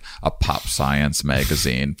in like a Pop Science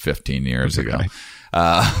magazine 15 years ago.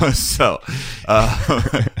 But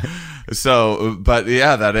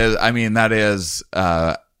yeah,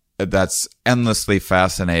 that's endlessly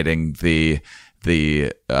fascinating. The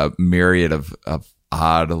myriad of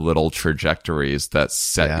odd little trajectories that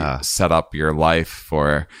set up your life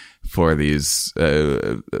for these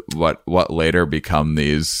what later become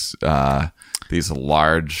these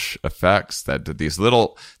large effects, that these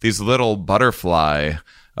little butterfly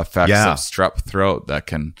effects of strep throat that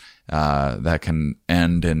can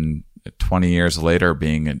end in 20 years later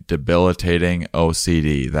being a debilitating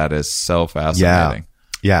OCD. That is so fascinating.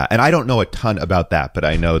 Yeah, and I don't know a ton about that, but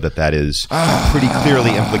I know that is pretty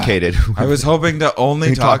clearly implicated. I was hoping to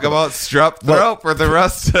only talk about strep throat for the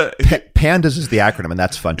rest of PANDAS is the acronym, and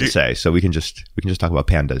that's fun to say. So we can just talk about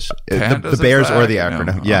PANDAS. The bears or the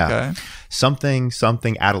acronym. Yeah. Okay. Something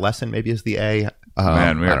adolescent maybe is the A.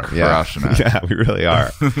 Man, we are crushing it. Yeah, we really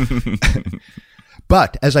are.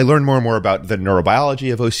 But as I learned more and more about the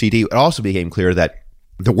neurobiology of OCD, it also became clear that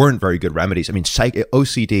there weren't very good remedies. I mean,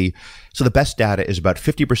 OCD, so the best data is about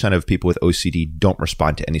 50% of people with OCD don't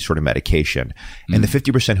respond to any sort of medication. And the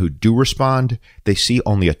 50% who do respond, they see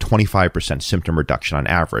only a 25% symptom reduction on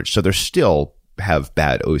average. So they still have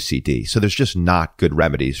bad OCD. So there's just not good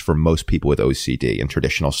remedies for most people with OCD in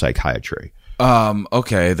traditional psychiatry.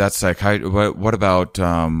 Okay, that's psychiatry. What about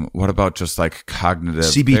just like cognitive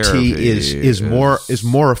CBT therapy? is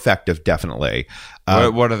more effective, definitely.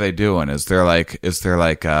 What are they doing? Is there like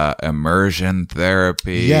immersion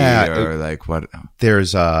therapy? Yeah, or like what?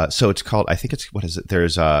 There's so it's called, I think it's, what is it?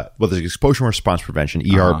 There's exposure response prevention,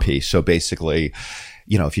 ERP. So basically,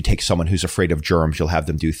 if you take someone who's afraid of germs, you'll have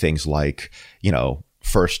them do things like,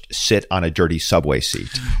 first sit on a dirty subway seat.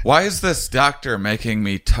 Why is this doctor making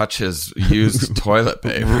me touch his used toilet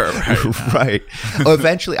paper right now? Right.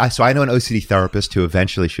 Eventually, so I know an OCD therapist who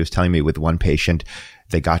eventually, she was telling me with one patient,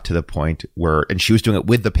 they got to the point where, and she was doing it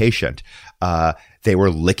with the patient, they were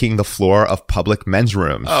licking the floor of public men's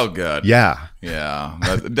rooms. Oh, good. Yeah. Yeah.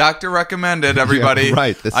 The doctor recommended, everybody. Yeah,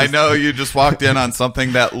 right. I know you just walked in on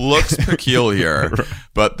something that looks peculiar,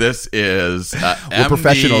 but this is we're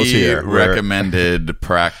professionals here. Recommended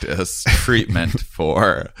practice treatment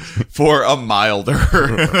for a milder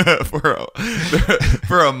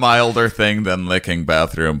for a milder thing than licking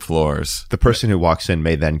bathroom floors. The person who walks in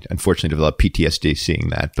may then unfortunately develop PTSD seeing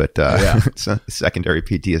that, but it's a secondary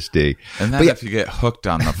PTSD. And then if you get hooked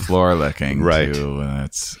on the floor licking, right, too,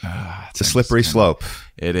 it's a slippery slope.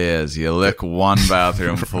 It is. You lick one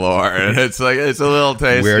bathroom floor, and it's a little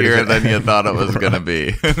tastier than you thought it was going to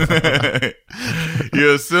be.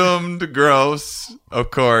 You assumed gross,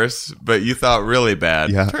 of course, but you thought really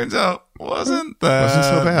bad. Yeah. Turns out wasn't so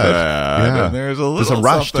bad. Yeah. And there's a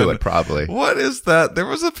rush to it, probably. What is that? There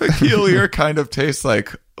was a peculiar kind of taste.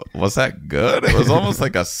 Like, was that good? It was almost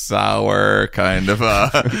like a sour kind of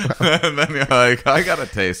and then you're like, I gotta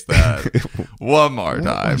taste that one more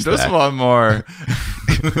time, just one more.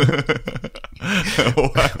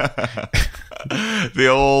 The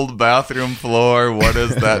old bathroom floor. What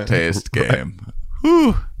is that taste game?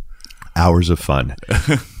 Whew. Hours of fun,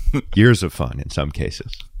 years of fun in some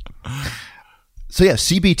cases. So yeah,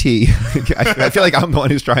 CBT. I feel like I'm the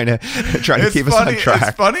one who's trying to keep us on track.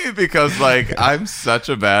 It's funny because like I'm such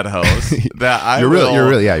a bad host that you're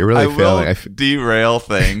really failing. Will derail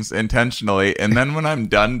things intentionally, and then when I'm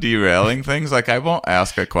done derailing things, like I won't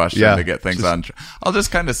ask a question to get things on. I'll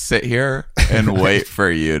just kind of sit here and wait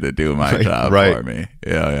for you to do my job for me.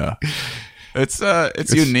 Yeah. It's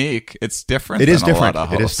unique. It's different. It is different. A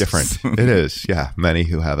lot of hosts. It is different. It is. Yeah. Many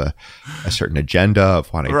who have a certain agenda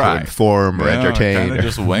of wanting to inform or entertain. Kind of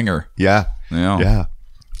just winger. Yeah. Yeah.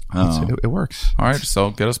 It works. All right. So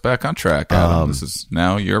get us back on track, Adam. This is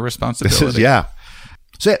now your responsibility. So yeah,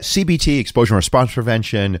 CBT, exposure response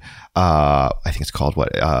prevention. I think it's called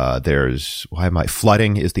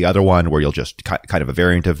flooding is the other one where you'll just kind of a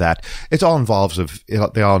variant of that. They all involve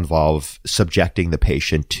subjecting the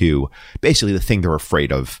patient to basically the thing they're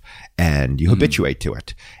afraid of, and you habituate to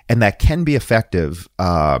it. And that can be effective.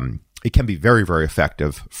 It can be very, very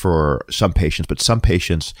effective for some patients, but some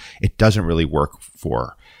patients it doesn't really work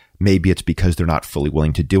for. Maybe it's because they're not fully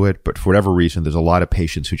willing to do it, but for whatever reason, there's a lot of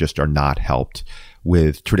patients who just are not helped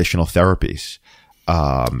with traditional therapies.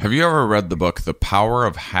 Have you ever read the book, The Power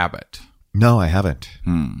of Habit? No, I haven't.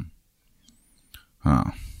 Oh.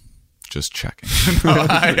 just checking.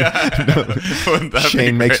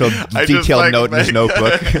 Shane makes a detailed note in his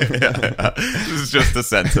notebook. This is just a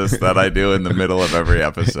census that I do in the middle of every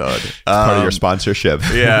episode. Part of your sponsorship.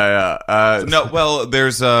 No, well,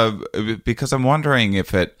 there's because I'm wondering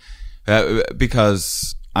if it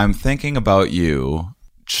because I'm thinking about you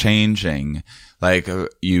changing, like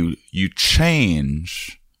you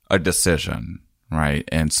change a decision. Right.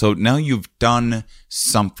 And so now you've done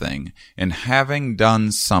something, and having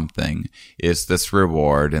done something is this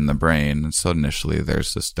reward in the brain. And so initially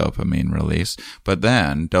there's this dopamine release, but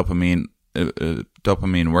then dopamine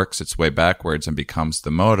works its way backwards and becomes the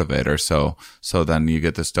motivator. So then you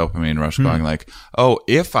get this dopamine rush going like, oh,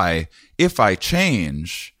 if I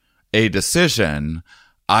change a decision,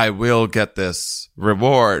 I will get this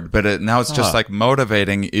reward, but now it's just like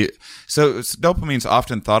motivating. So dopamine's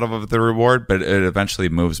often thought of the reward, but it eventually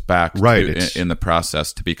moves back in the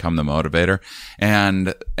process to become the motivator.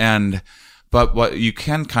 But what you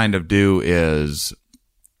can kind of do is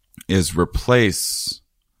replace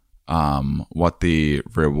what the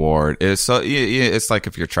reward is. So it's like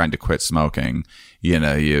if you're trying to quit smoking,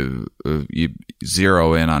 you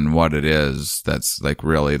zero in on what it is that's like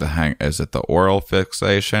really the hang. Is it the oral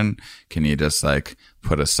fixation? Can you just like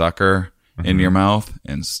put a sucker in your mouth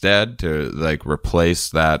instead to like replace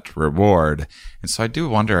that reward? And so I do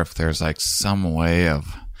wonder if there's like some way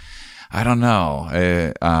of, I don't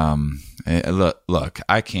know. Look,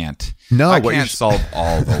 I can't solve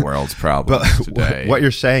all the world's problems today. What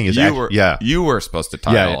you're saying is you were supposed to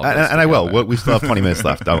tie all of this and I will. We still have 20 minutes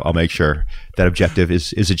left. I'll make sure that objective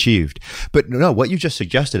is achieved. But no, what you just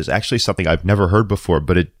suggested is actually something I've never heard before,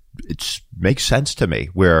 but it makes sense to me,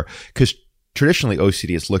 because traditionally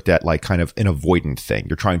OCD is looked at like kind of an avoidant thing.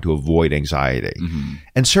 You're trying to avoid anxiety.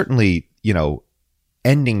 And certainly,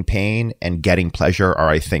 ending pain and getting pleasure are,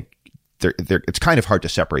 I think, it's kind of hard to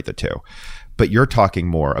separate the two. But you're talking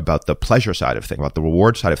more about the pleasure side of things, about the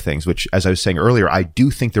reward side of things, which, as I was saying earlier, I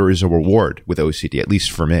do think there is a reward with OCD, at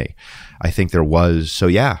least for me. I think there was. So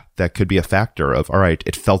yeah, that could be a factor of, all right,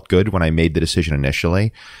 it felt good when I made the decision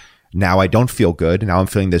initially. Now I don't feel good. Now I'm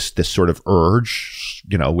feeling this sort of urge,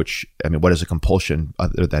 which, I mean, what is a compulsion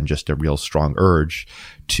other than just a real strong urge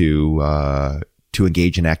to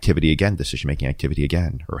engage in activity again, decision-making activity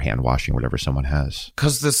again, or hand washing, whatever someone has.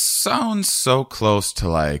 Because this sounds so close to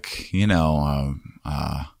like,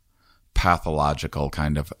 pathological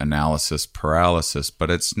kind of analysis paralysis,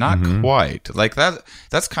 but it's not quite like that.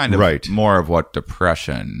 That's kind of more of what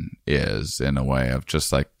depression is, in a way of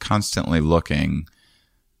just like constantly looking,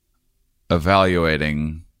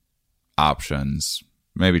 evaluating options,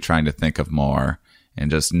 maybe trying to think of more,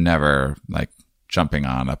 and just never like jumping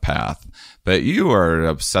on a path. But you are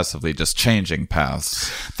obsessively just changing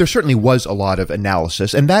paths. There certainly was a lot of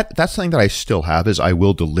analysis, and that's something that I still have, is I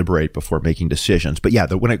will deliberate before making decisions. But yeah,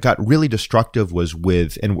 when it got really destructive was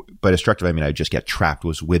with, and by destructive I mean I just get trapped,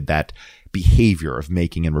 was with that behavior of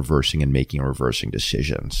making and reversing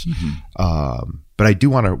decisions. But I do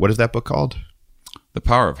want to, what is that book called? The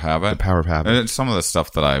Power of Habit. The Power of Habit. And some of the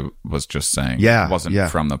stuff that I was just saying wasn't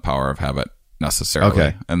from The Power of Habit necessarily.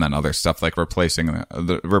 Okay. And then other stuff like replacing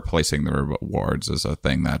the rewards is a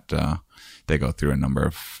thing that they go through a number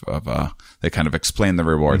of they kind of explain the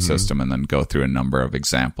reward system and then go through a number of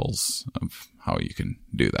examples of how you can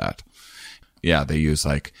do that. Yeah, they use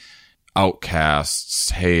like Outkast's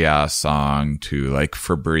Hey Ya song to like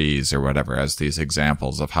Febreze or whatever as these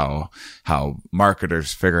examples of how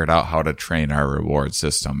marketers figured out how to train our reward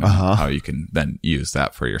system and how you can then use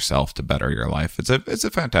that for yourself to better your life. It's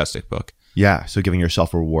a fantastic book. Yeah, so giving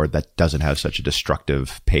yourself a reward that doesn't have such a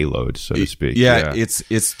destructive payload, so to speak. Yeah.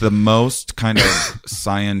 It's the most kind of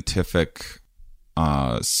scientific,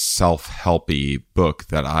 self-helpy book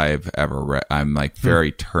that I've ever read. I'm like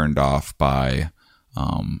very turned off by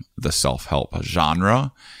the self-help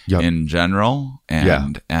genre in general,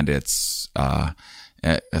 and it's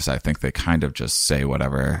as I think they kind of just say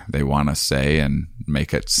whatever they want to say and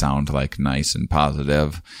make it sound like nice and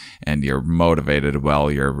positive, and you're motivated while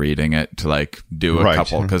you're reading it to like do a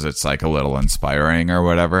couple because it's like a little inspiring or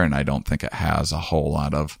whatever. And I don't think it has a whole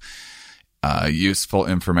lot of useful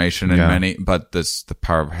information in many, but the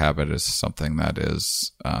Power of Habit is something that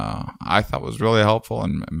is I thought was really helpful,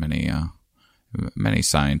 and many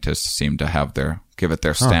scientists seem to give it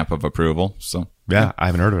their stamp of approval. So yeah, I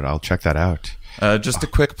haven't heard of it. I'll check that out. Just a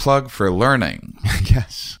quick plug for Learning.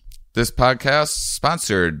 Yes. This podcast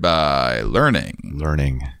sponsored by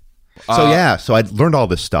Learning. So I learned all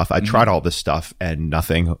this stuff. I tried all this stuff and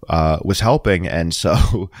nothing was helping. And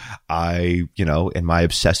so I, in my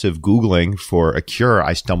obsessive Googling for a cure,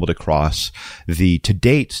 I stumbled across to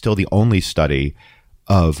date, still the only study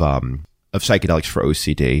of psychedelics for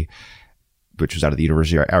OCD, which was out of the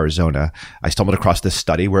University of Arizona, I stumbled across this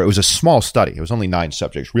study where it was a small study. It was only 9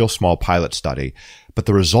 subjects, real small pilot study, but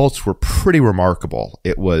the results were pretty remarkable.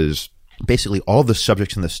 It was basically all of the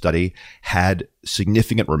subjects in the study had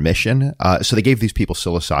significant remission. So they gave these people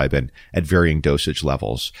psilocybin at varying dosage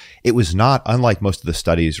levels. It was not unlike most of the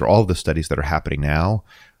studies or all of the studies that are happening now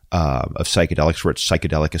of psychedelics where it's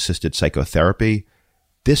psychedelic assisted psychotherapy.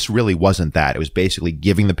 This really wasn't that. It was basically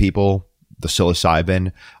giving the people the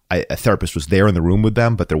psilocybin. A therapist was there in the room with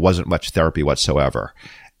them, but there wasn't much therapy whatsoever.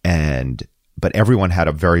 But everyone had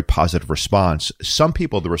a very positive response. Some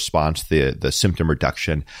people, the response, the symptom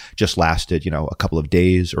reduction just lasted, a couple of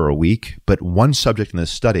days or a week. But one subject in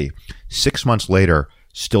this study, 6 months later,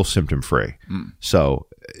 still symptom free. So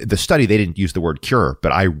the study, they didn't use the word cure,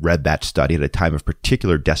 but I read that study at a time of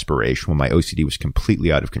particular desperation when my OCD was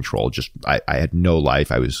completely out of control. I had no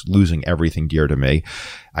life. I was losing everything dear to me.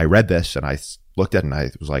 I read this and I looked at it and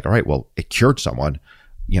I was like, all right, well, it cured someone,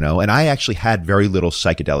 and I actually had very little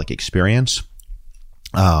psychedelic experience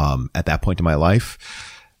at that point in my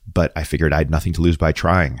life, but I figured I had nothing to lose by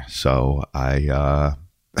trying. So I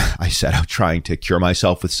set out trying to cure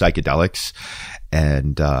myself with psychedelics.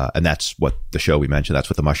 And that's what the show we mentioned, that's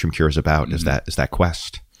what the Mushroom Cure is about, is that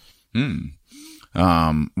quest.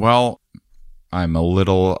 Well, I'm a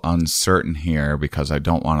little uncertain here because I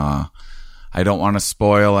don't want to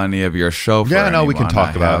spoil any of your show for anyone. We can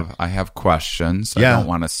talk about. I have questions. Yeah. I don't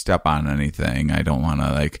want to step on anything. I don't want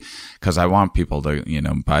to because I want people to,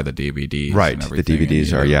 buy the DVDs. Right. And the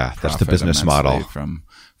DVDs are, that's the business model.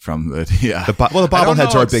 From the the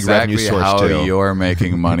bobbleheads are a big revenue source how too. You're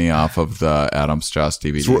making money off of the Adam Strauss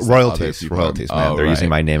DVDs. It's royalties, man. They're using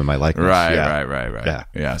my name and my likeness. Right. Yeah.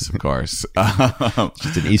 Yes, of course.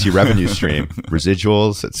 Just an easy revenue stream.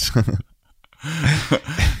 Residuals. It's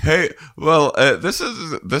Hey, well, this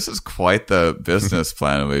is quite the business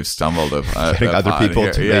plan we've stumbled upon. Getting other people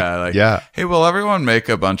here. to make, Hey, will everyone make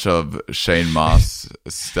a bunch of Shane Moss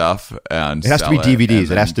stuff and it has to be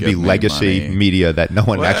DVDs. It has to be legacy money. Media that no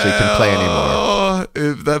one actually can play anymore.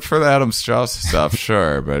 That for the Adam Strauss stuff,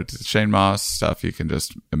 sure, but Shane Moss stuff, you can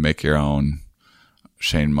just make your own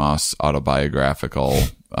Shane Moss autobiographical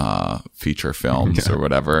feature films or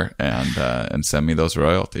whatever, and send me those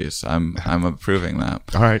royalties. I'm approving that.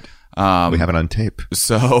 All right, we have it on tape.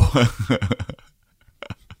 So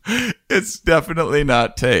it's definitely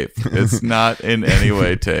not tape. It's not in any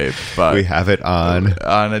way tape, but we have it on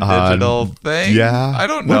a digital thing. Yeah, I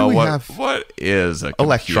don't know what is a computer.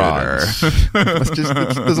 Electrons.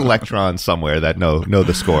 There's electrons somewhere that know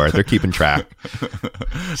the score. They're keeping track.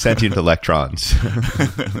 Sentient electrons.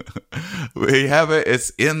 We have it. It's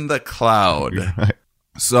in the cloud. Right.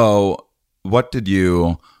 So, what did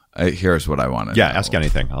you? Here's what I wanted. Yeah, ask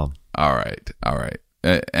anything. All right.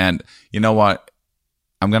 And you know what?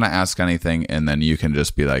 I'm going to ask anything, and then you can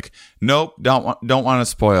just be like, nope, don't want to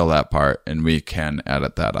spoil that part, and we can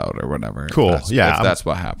edit that out or whatever. Cool. If that's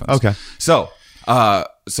what happens. Okay. So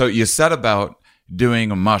you said about doing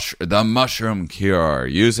the mushroom cure,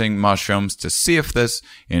 using mushrooms to see if this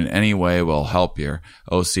in any way will help your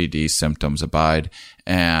OCD symptoms subside.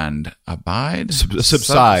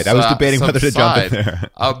 I was debating whether to jump in there.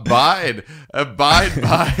 Abide by.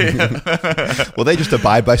 Well, they just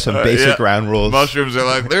abide by some basic ground rules. Mushrooms are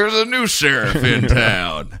like, there's a new sheriff in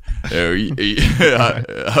town.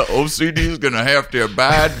 OCD is going to have to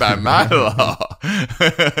abide by my law.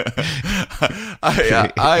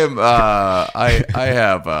 I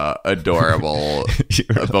have adorable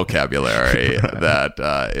vocabulary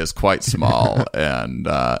that is quite small, and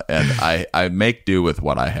I make do with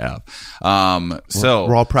what I have. So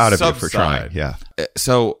we're all proud of you for trying. Yeah.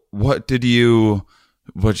 So would you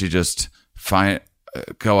just find?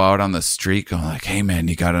 Go out on the street going like, hey man,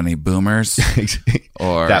 you got any boomers?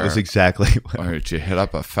 Or that was exactly or did you hit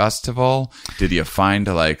up a festival? Did you find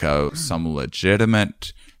some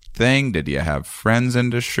legitimate thing? Did you have friends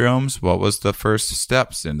into shrooms? What was the first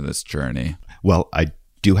steps into this journey? Well, I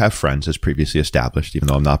do have friends, as previously established, even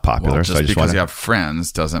though I'm not popular. Well, just because you have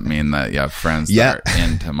friends doesn't mean that you have friends that are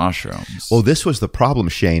into mushrooms. Well, this was the problem,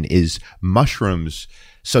 Shane, is mushrooms.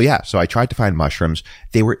 So I tried to find mushrooms.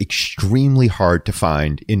 They were extremely hard to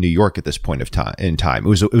find in New York at this point in time. It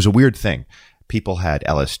was a weird thing. People had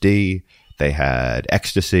LSD. they had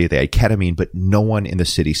ecstasy, they had ketamine, but no one in the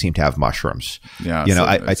city seemed to have mushrooms. Yeah, you know,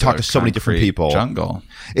 I talked to so many different people. Jungle.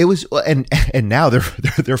 It was, and now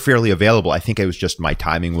they're fairly available. I think it was just my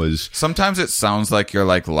timing was. Sometimes it sounds like you're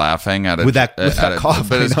like laughing at it with that cough,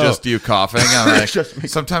 but it's just you coughing. I'm like,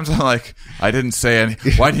 sometimes I'm like, I didn't say any.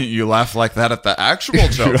 Why didn't you laugh like that at the actual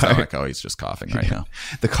joke? Right. I'm like, oh, he's just coughing right now.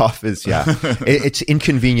 The cough is it's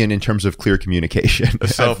inconvenient in terms of clear communication.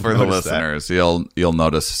 So for the listeners, you'll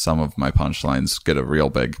notice some of my punchlines get a real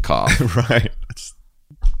big cough. Right.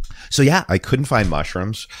 So yeah, I couldn't find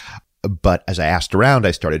mushrooms, but as I asked around,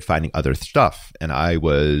 I started finding other stuff. And I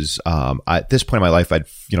was at this point in my life, I'd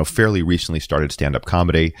fairly recently started stand-up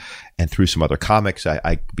comedy, and through some other comics,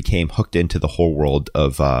 I became hooked into the whole world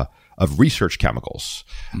of research chemicals.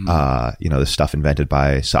 The stuff invented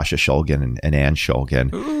by Sasha Shulgin and Anne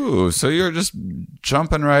Shulgin. Ooh, so you're just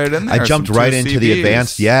jumping right in there. I jumped right into the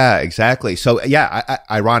advanced. Yeah, exactly. So yeah,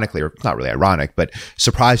 ironically, or not really ironic, but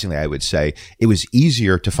surprisingly, I would say it was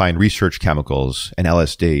easier to find research chemicals and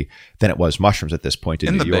LSD than it was mushrooms at this point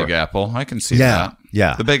in New York. The Big Apple. I can see that.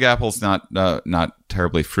 Yeah. The Big Apple's not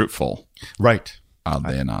terribly fruitful. Right.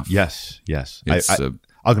 Oddly enough. Yes. It's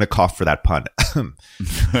I'm going to cough for that pun.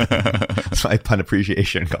 It's my pun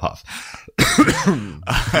appreciation cough.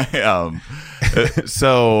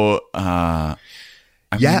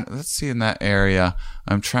 Let's see, in that area,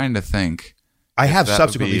 I'm trying to think. I have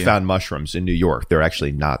subsequently found mushrooms in New York. They're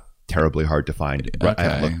actually not terribly hard to find. Okay. I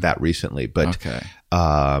haven't looked that recently, but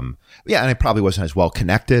and I probably wasn't as well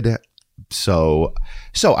connected. So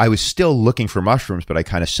I was still looking for mushrooms, but I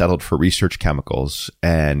kind of settled for research chemicals.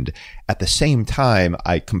 And at the same time,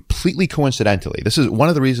 I completely coincidentally, this is one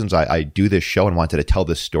of the reasons I do this show and wanted to tell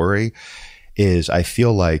this story, is I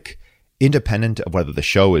feel like independent of whether the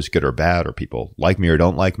show is good or bad, or people like me or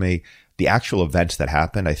don't like me, the actual events that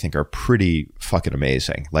happened, I think, are pretty fucking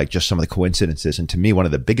amazing. Like just some of the coincidences. And to me, one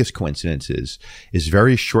of the biggest coincidences is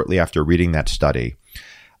very shortly after reading that study,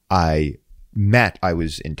 I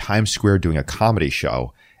was in Times Square doing a comedy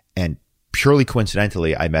show, and purely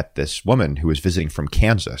coincidentally, I met this woman who was visiting from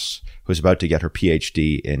Kansas, who was about to get her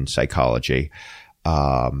PhD in psychology.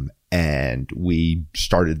 And we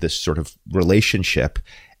started this sort of relationship,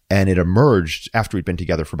 and it emerged after we'd been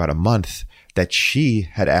together for about a month that she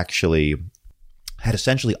had essentially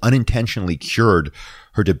unintentionally cured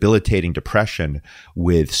her debilitating depression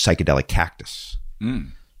with psychedelic cactus.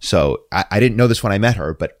 So I didn't know this when I met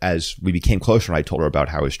her, but as we became closer and I told her about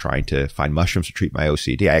how I was trying to find mushrooms to treat my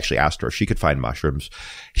OCD, I actually asked her if she could find mushrooms.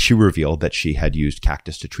 She revealed that she had used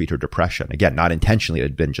cactus to treat her depression. Again, not intentionally. It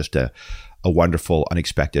had been just a wonderful,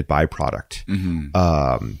 unexpected byproduct.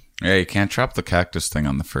 Yeah, you can't drop the cactus thing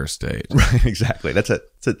on the first date. Right, exactly. That's a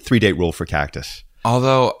 3-date rule for cactus.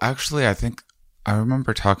 Although, actually, I think I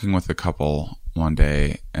remember talking with a couple one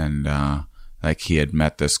day, and he had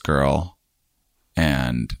met this girl,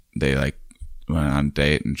 and they went on a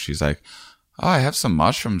date, and she's like, "Oh, I have some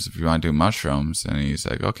mushrooms if you want to do mushrooms." And he's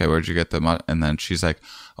like, "Okay, where'd you get them?" And then she's like,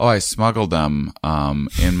 "Oh, I smuggled them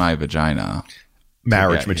in my vagina."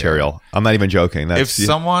 Marriage material. Here. I'm not even joking. If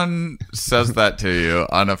someone says that to you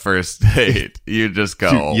on a first date, you just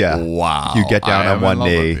go, "Wow!" You get down on one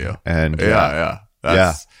knee and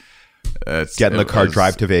It's get in the car,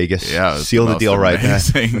 drive to Vegas, seal the deal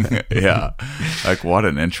amazing. Right now. What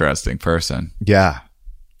an interesting person. Yeah,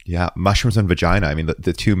 mushrooms and vagina. I mean,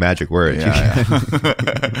 the two magic words. I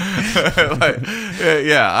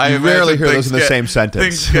rarely hear those in the same sentence.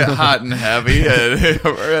 Things get hot and heavy, and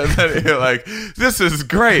then you're like, "This is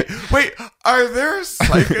great." Wait, are there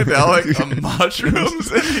psychedelic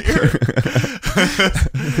mushrooms in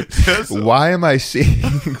here? Why am I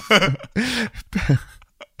seeing?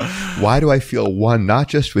 Why do I feel one, not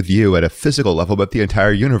just with you at a physical level, but the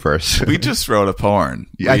entire universe? We just wrote a porn.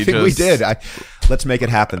 I think we did. Let's make it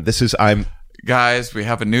happen. Guys, we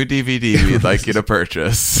have a new DVD we'd like you to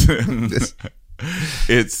purchase.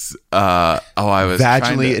 It's I was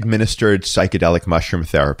vaginally administered psychedelic mushroom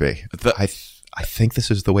therapy. I think this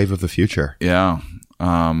is the wave of the future. Yeah.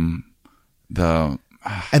 And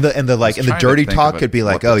the dirty talk could be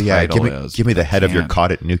like, "Oh yeah, give me the head of your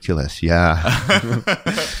caudate nucleus." Yeah.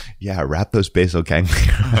 Yeah, wrap those basal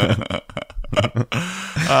ganglia.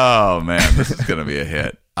 Oh man, this is gonna be a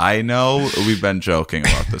hit. I know we've been joking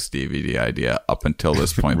about this DVD idea up until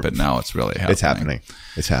this point, but now it's really happening.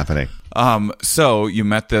 It's happening. So you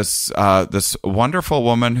met this wonderful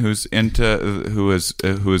woman who has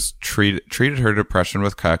treated her depression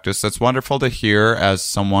with cactus. That's wonderful to hear as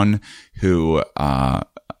someone who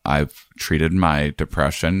I've treated my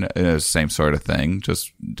depression, same sort of thing.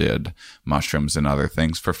 Just did mushrooms and other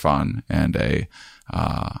things for fun, and a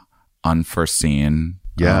unforeseen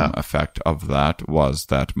effect of that was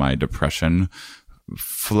that my depression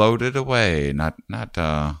floated away.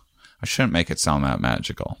 I shouldn't make it sound that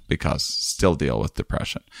magical because still deal with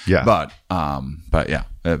depression. Yeah. But yeah,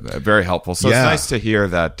 very helpful. So it's nice to hear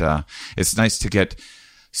that. It's nice to get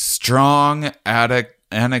strong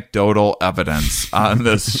anecdotal evidence on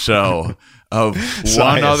this show of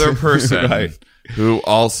one other person right. who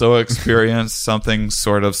also experienced something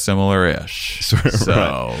sort of similar-ish.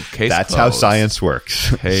 So, case that's closed. how science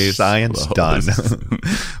works. Case science closed. done.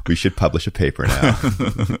 We should publish a paper now.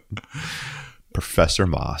 Professor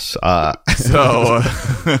Moss. So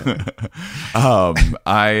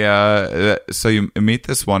you meet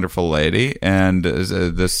this wonderful lady, and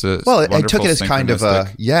this I took it as kind of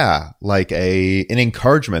like an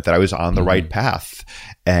encouragement that I was on the right path,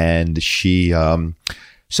 and she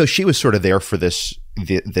so she was sort of there for this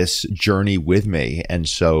journey with me, and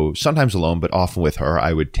so sometimes alone, but often with her,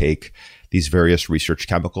 I would take these various research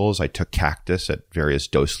chemicals. I took cactus at various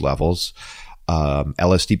dose levels.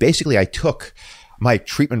 LSD. Basically, I took my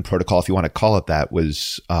treatment protocol, if you want to call it that,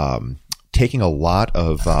 was taking a lot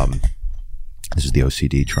of this is the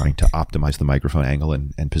OCD trying to optimize the microphone angle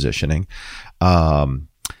and positioning. I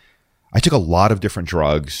took a lot of different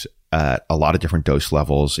drugs at a lot of different dose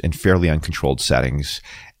levels in fairly uncontrolled settings.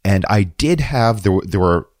 And I did have, there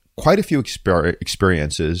were quite a few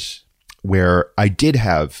experiences where I did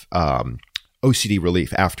have OCD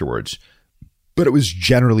relief afterwards, but it was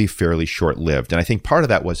generally fairly short-lived. And I think part of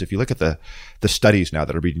that was, if you look at the studies now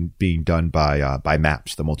that are being done by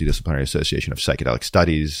MAPS, the Multidisciplinary Association of Psychedelic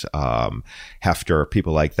Studies, Hefter,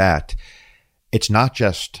 people like that, it's not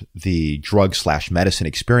just the drug/medicine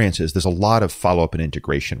experiences. There's a lot of follow-up and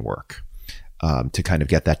integration work to kind of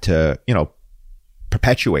get that to,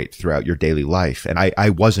 perpetuate throughout your daily life. And I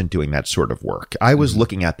wasn't doing that sort of work. I was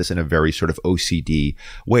looking at this in a very sort of OCD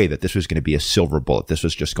way, that this was going to be a silver bullet. This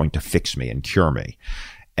was just going to fix me and cure me.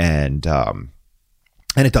 And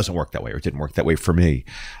it doesn't work that way, or it didn't work that way for me.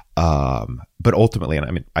 But ultimately, and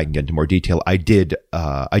I mean, I can get into more detail, I did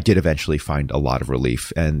eventually find a lot of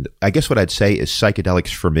relief. And I guess what I'd say is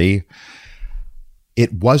psychedelics for me,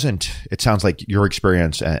 it sounds like your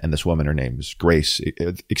experience and this woman, her name is Grace,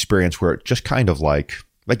 experience where it just kind of like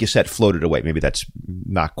you said, floated away. Maybe that's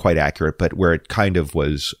not quite accurate, but where it kind of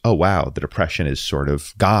was, oh wow, the depression is sort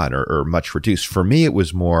of gone or much reduced. For me, it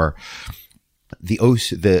was more the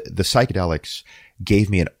psychedelics gave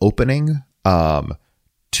me an opening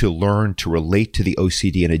to learn to relate to the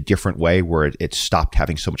OCD in a different way, where it stopped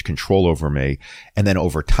having so much control over me. And then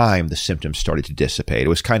over time, the symptoms started to dissipate. It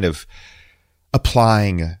was kind of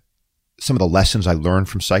applying some of the lessons I learned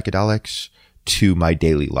from psychedelics to my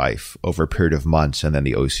daily life over a period of months. And then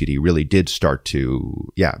the OCD really did start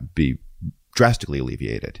to, be drastically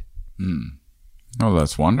alleviated. Oh,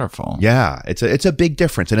 that's wonderful. Yeah, it's a big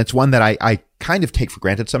difference. And it's one that I kind of take for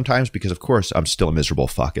granted sometimes, because of course I'm still a miserable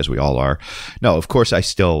fuck, as we all are. No, of course I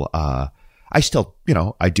still, I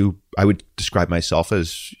would describe myself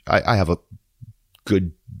as, I have a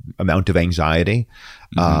good amount of anxiety,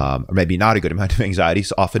 or maybe not a good amount of anxiety.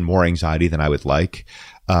 So often more anxiety than I would like.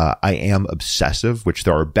 I am obsessive, which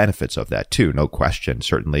there are benefits of that too, no question.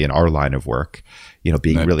 Certainly in our line of work,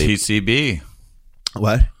 being that really TCB.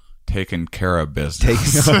 What? Taking care of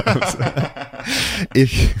business. I'm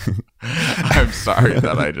sorry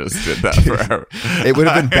that I just did that forever. It would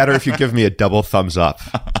have been better if you give me a double thumbs up.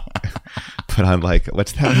 Put on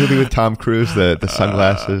what's that movie with Tom Cruise? The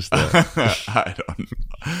sunglasses. I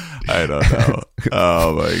don't know.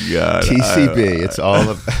 Oh my God. TCB. It's all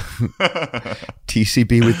of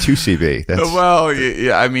TCB with 2CB. Well,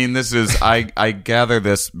 yeah. I mean, this is. I gather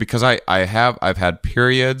this because I've had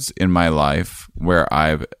periods in my life where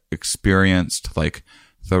I've experienced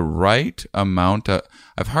the right amount of.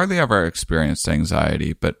 I've hardly ever experienced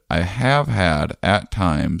anxiety, but I have had at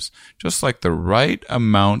times just the right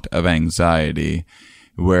amount of anxiety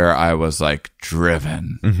where I was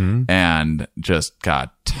driven and just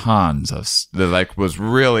got tons of was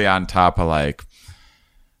really on top of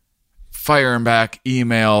firing back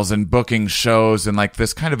emails and booking shows and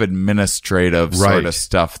this kind of administrative sort of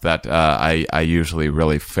stuff that I usually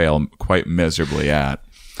really fail quite miserably at.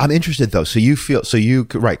 I'm interested though. So you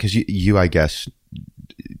right, because you I guess.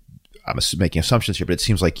 I'm making assumptions here, but it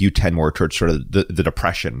seems like you tend more towards sort of the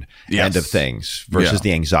depression end of things versus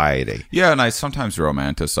the anxiety. Yeah, and I sometimes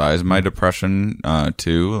romanticize my depression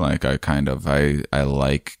too. I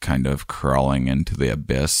like kind of crawling into the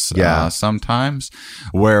abyss sometimes.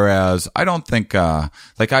 Whereas I don't think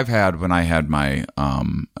I've had when I had my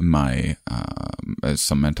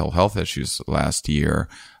some mental health issues last year.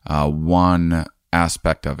 One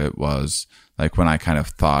aspect of it was when I kind of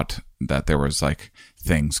thought that there was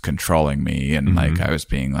things controlling me, and like I was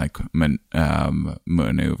being like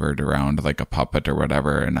maneuvered around like a puppet or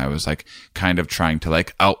whatever, and I was like kind of trying to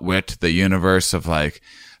like outwit the universe of like,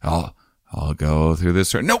 I'll go through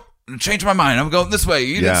this, or nope, change my mind, I'm going this way,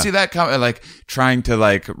 you didn't see that coming, like trying to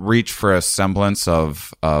like reach for a semblance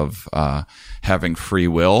of having free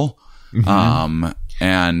will.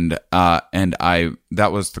 And that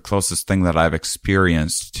was the closest thing that I've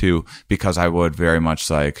experienced to, because I would very much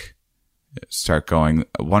like start going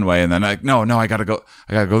one way, and then like, no, I gotta go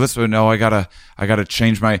this way. No, I gotta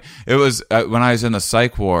change my, it was, when I was in the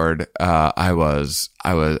psych ward, it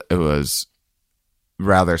was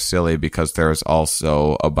rather silly because there was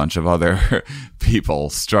also a bunch of other people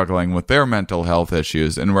struggling with their mental health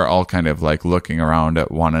issues, and we're all kind of like looking around at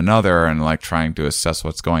one another and like trying to assess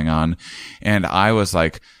what's going on. And I was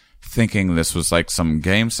like thinking this was like some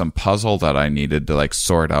game, some puzzle that I needed to like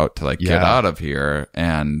sort out to like get out of here.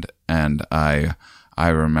 And I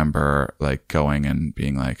remember like going and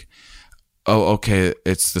being like, oh, okay,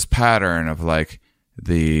 it's this pattern of like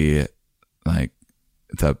the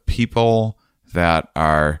people that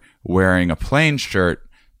are wearing a plain shirt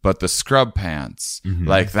but the scrub pants,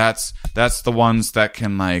 like that's the ones that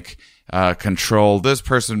can like control this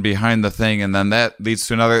person behind the thing, and then that leads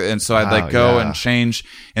to another. And so I'd like go and change,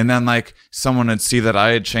 and then like someone would see that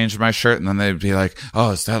I had changed my shirt, and then they'd be like,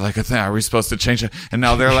 oh, is that like a thing? Are we supposed to change it? And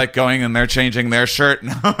now they're like going and they're changing their shirt.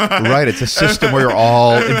 Right. It's a system where you're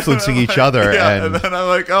all influencing each other. And then I'm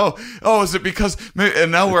like, oh, is it because,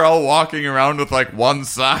 and now we're all walking around with like one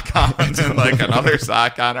sock on and like another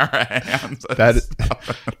sock on our hands.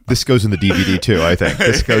 This goes in the DVD too, I think.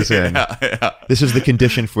 This goes in. This is the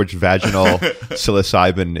condition for which vaginal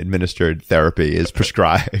psilocybin administered therapy is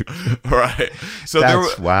prescribed. Right. So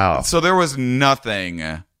wow. So there was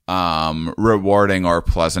nothing rewarding or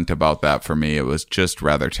pleasant about that for me. It was just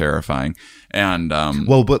rather terrifying. And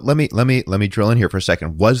well, but let me drill in here for a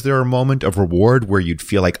second. Was there a moment of reward where you'd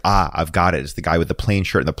feel like, I've got it? It's the guy with the plain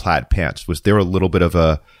shirt and the plaid pants. Was there a little bit of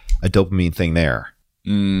a dopamine thing there?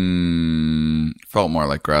 Felt more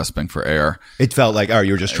like grasping for air. It felt like,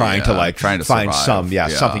 you were just trying to find survive.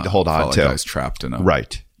 Something to hold on to. Like I was trapped in a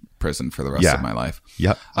prison for the rest of my life.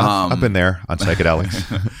 Yep. I've been there on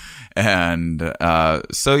psychedelics. And but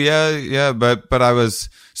I was,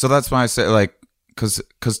 so that's why I say like,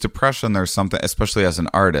 because depression, there's something, especially as an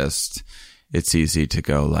artist, it's easy to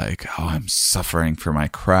go like, oh, I'm suffering for my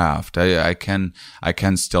craft. I can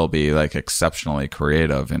still be like exceptionally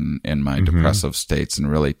creative in my depressive states and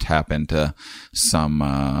really tap into some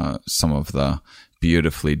of the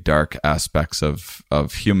beautifully dark aspects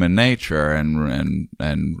of human nature and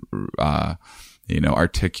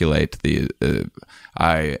articulate the.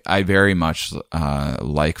 I very much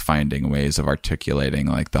like finding ways of articulating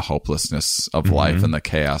like the hopelessness of life and the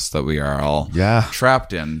chaos that we are all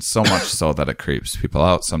trapped in, so much so that it creeps people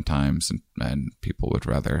out sometimes, and people would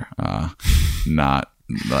rather not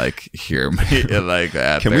like hear me like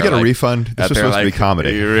that. Can we get a refund? This was supposed to be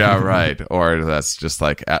comedy. Yeah, right. Or that's just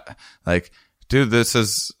like dude, this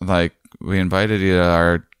is like, we invited you to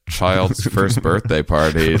our child's first birthday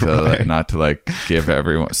party to not to like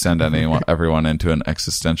send everyone into an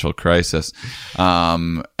existential crisis.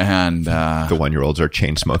 And the 1-year-olds are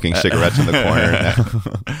chain smoking cigarettes in the corner.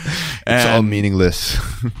 It's all meaningless.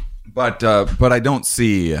 But I don't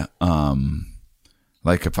see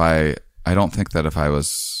like I don't think that if I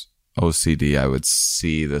was OCD I would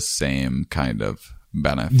see the same kind of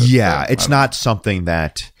benefit. Yeah, it's not something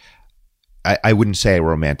that I wouldn't say I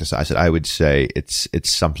romanticize it. I would say it's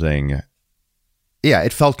something. Yeah,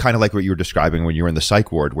 it felt kind of like what you were describing when you were in the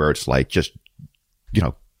psych ward, where it's like just,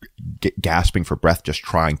 gasping for breath, just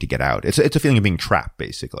trying to get out. It's a feeling of being trapped,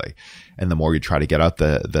 basically. And the more you try to get out,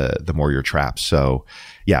 the more you're trapped. So,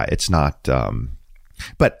 yeah, it's not.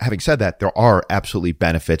 But having said that, there are absolutely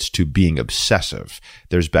benefits to being obsessive.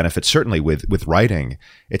 There's benefits certainly with writing.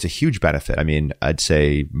 It's a huge benefit. I mean, I'd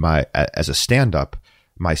say as a stand-up,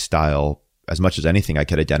 my style, as much as anything, I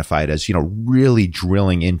could identify it as, really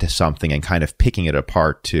drilling into something and kind of picking it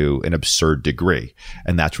apart to an absurd degree.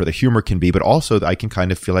 And that's where the humor can be. But also I can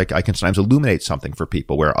kind of feel like I can sometimes illuminate something for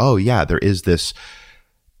people where, oh yeah, there is this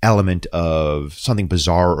element of something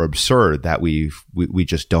bizarre or absurd that we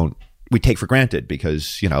just don't, we take for granted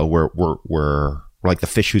because, we're like the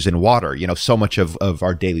fish who's in water. So much of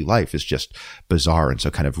our daily life is just bizarre. And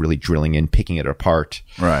so kind of really drilling in, picking it apart,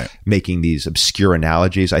 right, making these obscure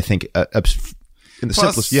analogies. I think in the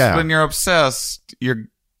simplest, when you're obsessed, when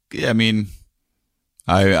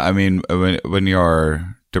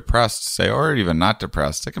you're depressed, say, or even not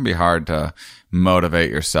depressed, it can be hard to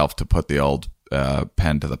motivate yourself to put the old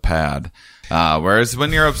pen to the pad. Whereas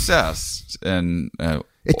when you're obsessed, and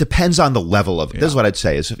it depends on the level of. This is what I'd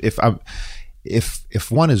say: is if I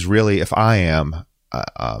am.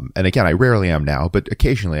 And again, I rarely am now, but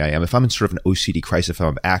occasionally I am. If I'm in sort of an OCD crisis, if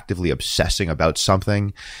I'm actively obsessing about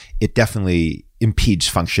something, it definitely impedes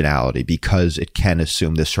functionality because it can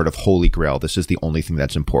assume this sort of holy grail. This is the only thing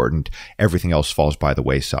that's important. Everything else falls by the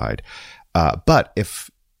wayside. But if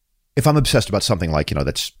I'm obsessed about something like,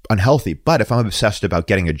 that's unhealthy, but if I'm obsessed about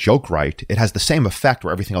getting a joke right, it has the same effect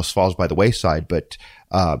where everything else falls by the wayside. But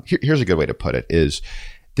here's a good way to put it is,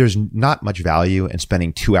 there's not much value in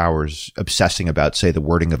spending 2 hours obsessing about, say, the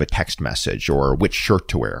wording of a text message or which shirt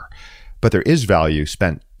to wear. But there is value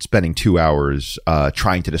spending 2 hours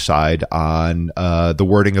trying to decide on the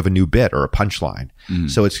wording of a new bit or a punchline.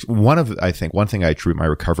 So it's one thing I attribute my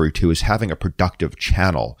recovery to is having a productive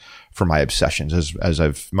channel for my obsessions as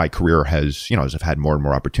my career has, as I've had more and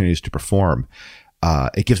more opportunities to perform.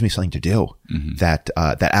 It gives me something to do that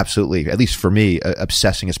absolutely, at least for me,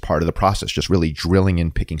 obsessing is part of the process, just really drilling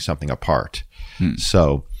and picking something apart.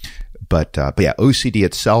 So, but yeah, OCD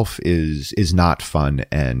itself is not fun.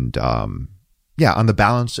 And, on the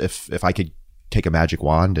balance, if I could take a magic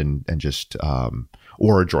wand and just,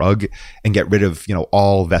 or a drug and get rid of,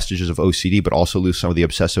 all vestiges of OCD, but also lose some of the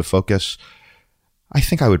obsessive focus, I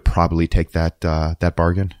think I would probably take that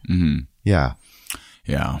bargain. Yeah.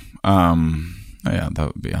 Yeah. Yeah, that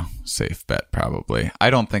would be a safe bet, probably. I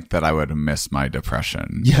don't think that I would miss my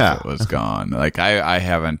depression if it was gone. Like I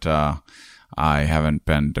haven't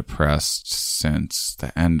been depressed since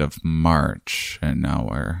the end of March, and now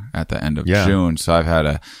we're at the end of June. So I've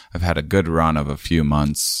had a good run of a few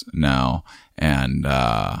months now, and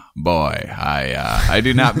boy, I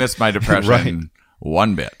do not miss my depression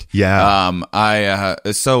one bit. Yeah.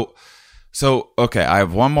 So, okay, I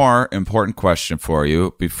have one more important question for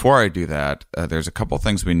you. Before I do that, there's a couple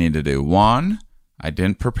things we need to do. One, I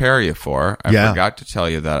didn't prepare you for. I forgot to tell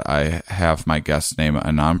you that I have my guests name a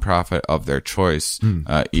nonprofit of their choice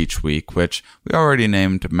each week, which we already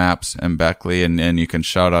named Maps and Beckley, and you can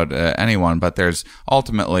shout out anyone, but there's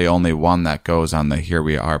ultimately only one that goes on the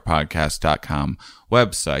HereWeArePodcast.com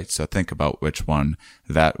website. So think about which one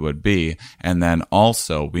that would be. And then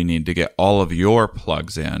also we need to get all of your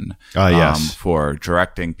plugs in for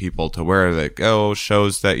directing people to where they go,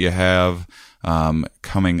 shows that you have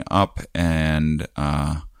coming up, and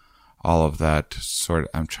all of that sort of.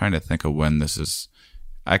 I'm trying to think of when this is.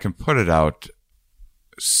 I can put it out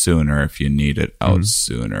sooner if you need it out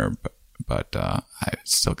sooner, but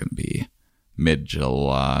it's still going to be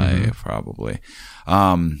mid-July probably.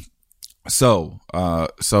 So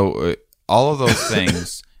all of those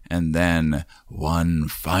things, and then one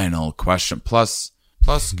final question, plus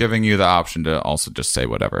giving you the option to also just say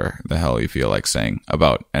whatever the hell you feel like saying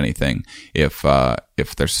about anything. If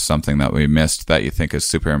there's something that we missed that you think is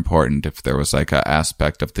super important, if there was like an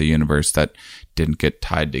aspect of the universe that didn't get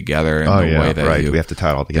tied together in the way that we have to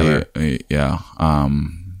tie it all together.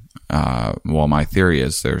 Well, my theory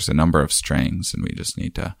is there's a number of strings, and we just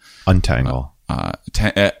need to untangle.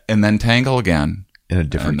 And then tangle again in a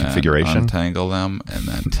different configuration. Untangle them, and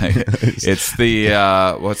then it's the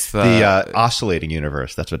oscillating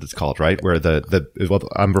universe. That's what it's called, right? Where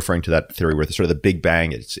I'm referring to that theory where the sort of the Big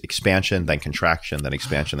Bang, it's expansion, then contraction, then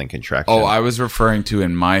expansion, then contraction. Oh, I was referring to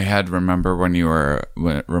in my head. Remember when you were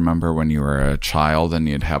a child and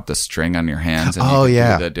you'd have the string on your hands, and you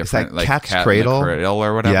could do the different like cat's cat cradle? In the cradle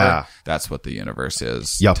or whatever. Yeah. That's what the universe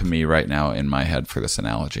is to me right now in my head for this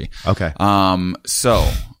analogy. Okay. So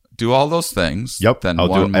do all those things. Yep. Then I'll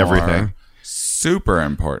one do everything. Super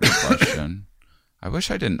important question. I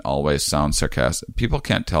wish I didn't always sound sarcastic. People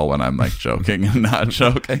can't tell when I'm like joking and not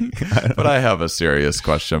joking. But I have a serious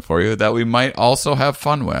question for you that we might also have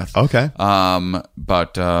fun with. Okay.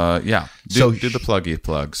 But yeah. Do the pluggy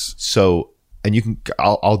plugs. So, and you can.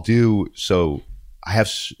 I'll do. So I have.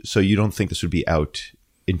 So you don't think this would be out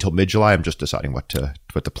until mid-July? I'm just deciding what to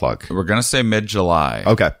plug. We're gonna say mid-July.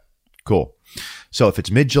 Okay. Cool. So if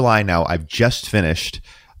it's mid-July now, I've just finished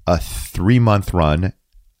a 3-month run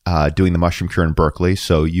doing the Mushroom Cure in Berkeley.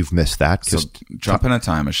 So you've missed that. So jump in a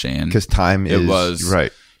time machine. Because time is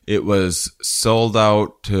right. It was sold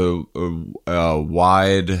out to a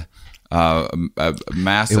wide,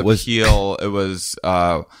 massive appeal. It was.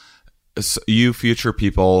 You future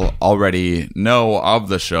people already know of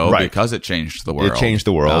the show because it changed the world. It changed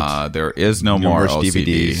the world. There is no more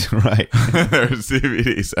OCD. DVDs. Right. There's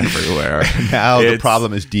DVDs everywhere. Now the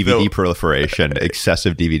problem is DVD proliferation,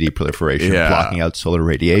 excessive DVD proliferation, blocking out solar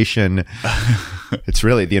radiation. It's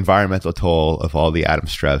really the environmental toll of all the Adam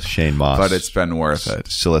Strauss, Shane Moss. But it's been worth it.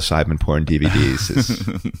 Psilocybin porn DVDs. Is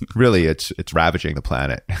really, it's ravaging the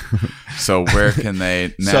planet. So where can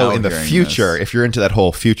they now? So in the future, if you're into that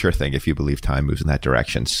whole future thing, if you believe time moves in that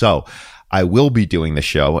direction. So I will be doing the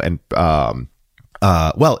show. And,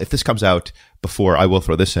 well, if this comes out before, I will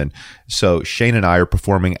throw this in. So Shane and I are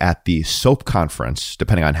performing at the SOAP conference,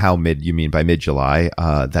 depending on how mid you mean by mid-July.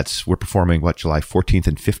 We're performing July 14th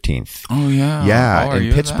and 15th. Oh yeah. Yeah.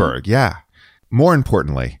 In Pittsburgh. Then? Yeah. More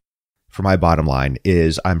importantly, for my bottom line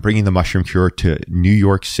is I'm bringing the Mushroom Cure to New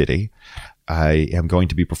York City. I am going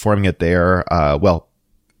to be performing it there.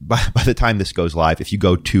 By the time this goes live, if you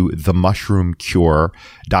go to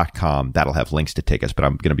themushroomcure.com, that'll have links to tickets, but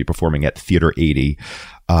I'm going to be performing at Theater 80,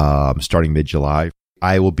 starting mid-July.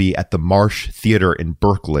 I will be at the Marsh Theater in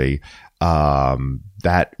Berkeley.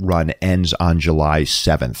 That run ends on July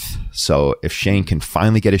 7th. So if Shane can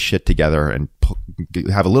finally get his shit together and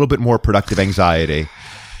have a little bit more productive anxiety,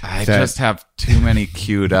 I just have too many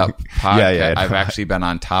queued up podcasts. Yeah, I've actually been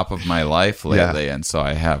on top of my life lately, and so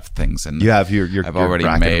I have things. And you have I've already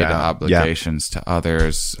made obligations to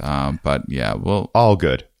others. But yeah, all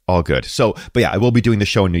good. All good. So, but yeah, I will be doing the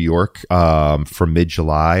show in New York for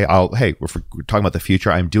mid-July. We're talking about the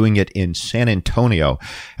future. I'm doing it in San Antonio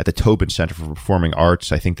at the Tobin Center for Performing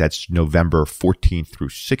Arts. I think that's November 14th through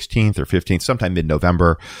 16th or 15th, sometime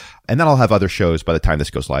mid-November. And then I'll have other shows by the time this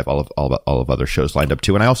goes live, all of other shows lined up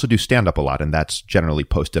too. And I also do stand-up a lot, and that's generally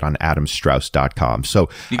posted on adamstrauss.com. So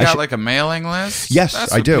you got like a mailing list? Yes,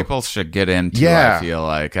 that's I do. People should get into, I feel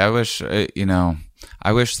like. I wish, I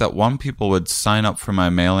wish that one, people would sign up for my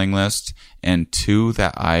mailing list, and two,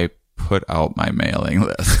 that I put out my mailing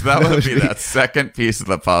list. That would be that second piece of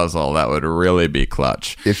the puzzle. That would really be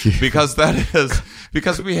clutch. Because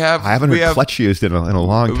we have. I haven't heard clutch used in a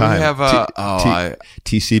long time. We have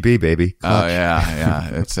TCB, baby. Clutch. Oh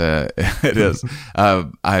yeah. It is.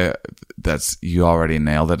 You already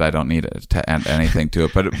nailed it. I don't need to add anything to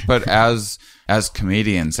it. But as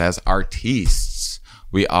comedians, as artists,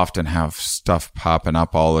 we often have stuff popping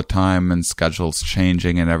up all the time and schedules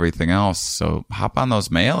changing and everything else. So hop on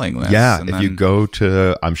those mailing lists. Yeah. If you go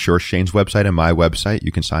to, I'm sure, Shane's website and my website,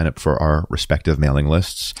 you can sign up for our respective mailing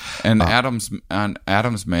lists. And on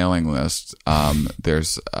Adam's mailing list,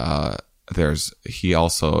 he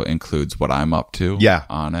also includes what I'm up to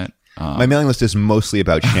on it. My mailing list is mostly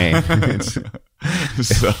about Shane.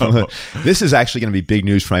 So this is actually going to be big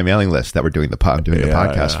news for my mailing list that we're doing the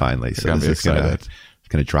podcast finally. So this is going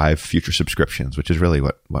to drive future subscriptions, which is really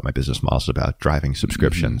what my business model is about, driving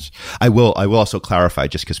subscriptions. I will also clarify,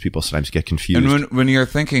 just because people sometimes get confused. And when you're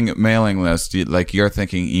thinking mailing list, you're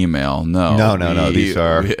thinking email. No. These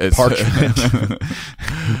are parchment.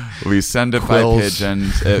 We send it by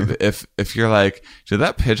pigeon. If you're like, did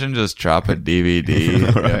that pigeon just drop a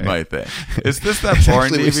DVD? Right. It might think. Is this that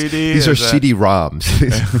porn DVD? These are CD-ROMs.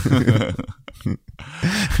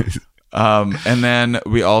 And then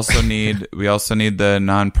we also need the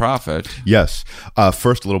nonprofit. Yes.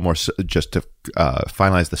 First, a little more just to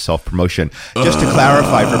finalize the self-promotion. Just to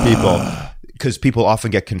clarify for people, because people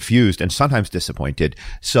often get confused and sometimes disappointed.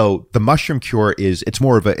 So the Mushroom Cure it's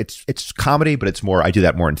more of it's comedy, but it's more, I do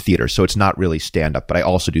that more in theater. So it's not really stand-up, but I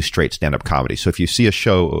also do straight stand-up comedy. So if you see a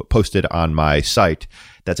show posted on my site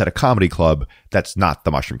that's at a comedy club, that's not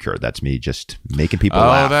the Mushroom Cure. That's me just making people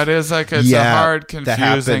laugh. Oh, that is it's a hard,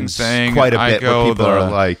 confusing thing. Quite a bit where people are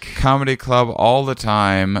like, comedy club all the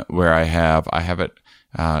time, where I have it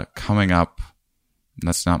coming up.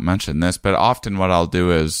 Let's not mention this, but often what I'll do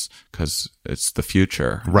is, because it's the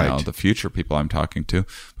future, right? The future people I'm talking to.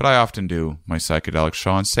 But I often do my psychedelic show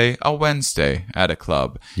on, say, a Wednesday at a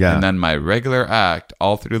club, and then my regular act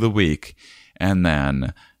all through the week, and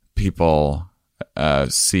then people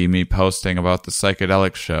see me posting about the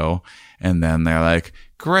psychedelic show, and then they're like,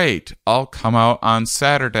 great, I'll come out on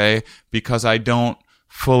Saturday because I don't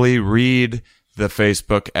fully read the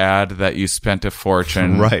Facebook ad that you spent a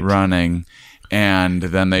fortune running. And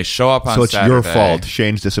then they show up on Saturday. So it's your fault.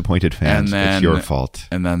 Shane's disappointed fans. It's your fault.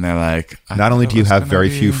 And then they're like, not only do you have very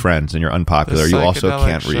few friends and you're unpopular, you also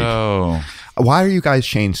can't read. Why are you guys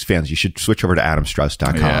Shane's fans? You should switch over to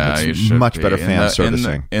adamstrauss.com. Yeah, it's much better fan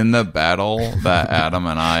servicing. In the battle that Adam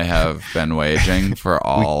and I have been waging for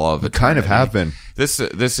all of eternity. Kind of have been.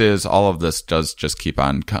 This is all of this does just keep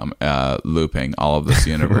on looping. All of this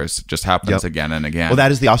universe just happens again and again. Well,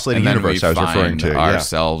 that is the oscillating universe I was referring to.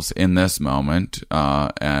 Ourselves in this moment,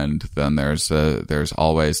 and then there's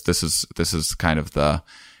always this is kind of the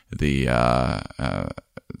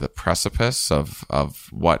precipice of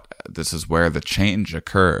what this is where the change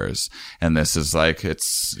occurs, and this is like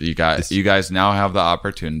you guys now have the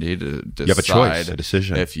opportunity to decide, you have a choice, a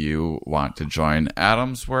decision, if you want to join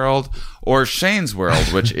Adam's world or Shane's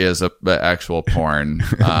world, which is a actual porn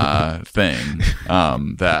thing. Are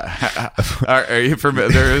you familiar?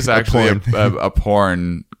 There is actually a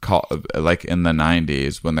porn called, like in the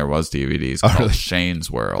 90s when there was DVDs, called really? Shane's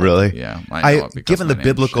World. Really? Yeah. I know it because given the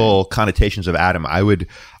biblical connotations of Adam, I would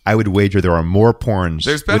wager there are more porns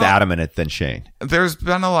with Adam in it than Shane. There's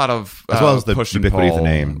been a lot of as well as the push and ubiquity pull. of the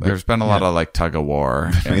name. There's been a lot of like tug of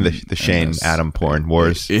war. I mean, the Shane Adam porn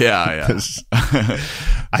wars. Yeah.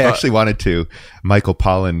 I actually wanted to. Michael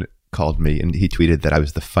Pollan called me and he tweeted that I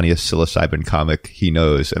was the funniest psilocybin comic he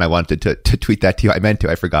knows, and I wanted to tweet that to you. I meant to.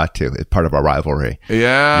 I forgot to. It's part of our rivalry.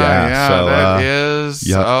 Yeah. So, that is.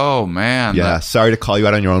 Yep. Oh man. Yeah. Sorry to call you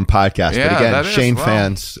out on your own podcast, but again, Shane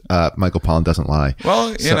fans, Michael Pollan doesn't lie.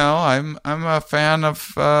 Well, you know, I'm a fan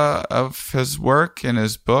of his work and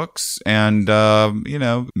his books, and you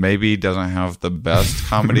know, maybe he doesn't have the best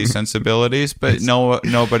comedy sensibilities, but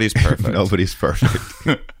nobody's perfect. Nobody's perfect.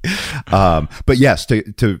 But yes,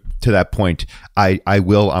 to that point,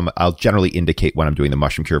 I'll generally indicate when I'm doing the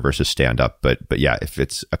Mushroom Cure versus stand up, but yeah, if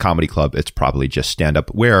it's a comedy club, it's probably just stand up,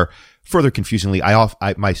 where further confusingly,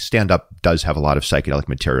 my stand up does have a lot of psychedelic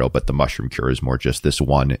material, but the Mushroom Cure is more just this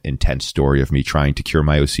one intense story of me trying to cure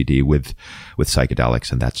my OCD with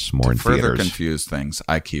psychedelics, and that's more in theaters. Further confuse things,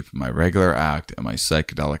 I keep my regular act and my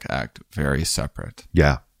psychedelic act very separate.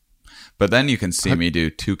 Yeah. But then you can see me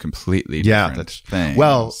do two completely different things.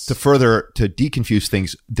 Well, to deconfuse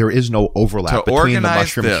things, there is no overlap between the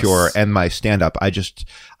Mushroom Cure and my stand-up. I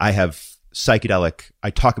have psychedelic.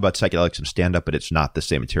 I talk about psychedelics in stand-up, but it's not the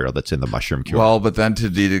same material that's in the Mushroom Cure. Well, but then to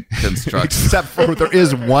deconstruct, except for there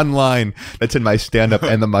is one line that's in my stand-up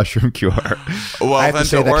and the Mushroom Cure. Well, I have then to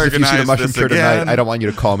say that if you see the Mushroom Cure again, tonight, I don't want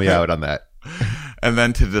you to call me out on that. And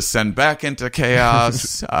then to descend back into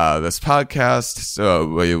chaos, this podcast, so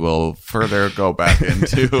we will further go back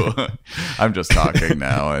into, I'm just talking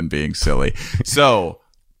now and being silly. So,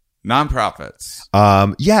 nonprofits.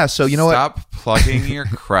 So you know Stop plugging your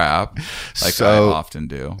crap like I often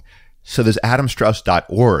do. So there's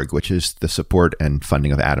adamstrauss.org, which is the support and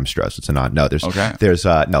funding of Adam Strauss. It's a I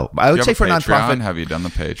would say for nonprofit. Have you done the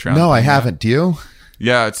Patreon? No, I haven't. Do you?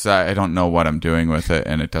 Yeah, it's I don't know what I'm doing with it,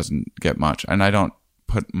 and it doesn't get much, and I don't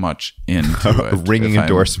put much into it. Ringing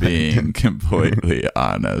endorsement. Being completely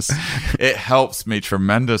honest, it helps me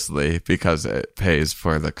tremendously because it pays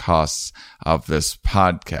for the costs of this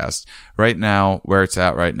podcast. Right now, where it's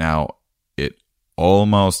at right now, it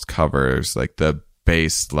almost covers like the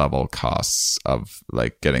base level costs of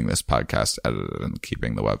like getting this podcast edited and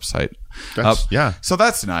keeping the website up. Yeah. So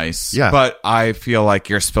that's nice. Yeah. But I feel like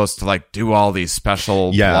you're supposed to like do all these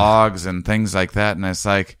special blogs and things like that. And it's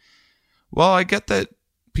like, well, I get that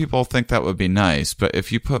people think that would be nice, but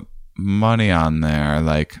if you put money on there,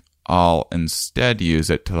 like I'll instead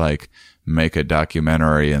use it to like make a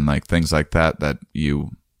documentary and like things like that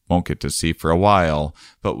you won't get to see for a while,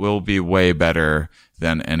 but will be way better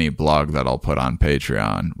than any blog that I'll put on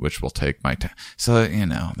Patreon, which will take my time. So, you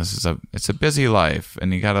know, it's a busy life,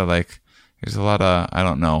 and you gotta like, there's a lot of, I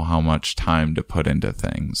don't know how much time to put into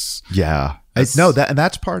things. Yeah. And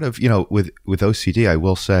that's part of, you know, with OCD, I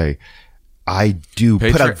will say, I do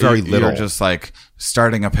put out very little. You're just like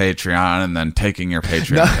starting a Patreon and then taking your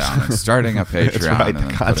Patreon down and starting a Patreon and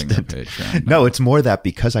then putting your Patreon down. No, it's more that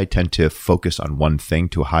because I tend to focus on one thing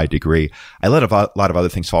to a high degree, I let a lot of other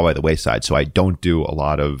things fall by the wayside. So I don't do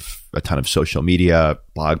a ton of social media,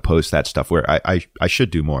 blog posts, that stuff where I should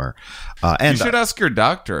do more. And you should ask your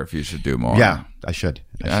doctor if you should do more. Yeah, I should.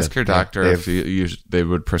 Ask your doctor if they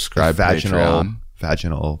would prescribe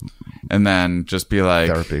vaginal, and then just be like,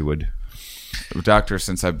 therapy would. Doctor,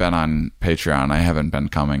 since I've been on Patreon, I haven't been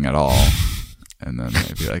coming at all. And then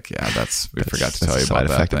they'd be like, yeah, we forgot to tell you about that side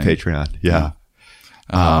effect of Patreon. Yeah.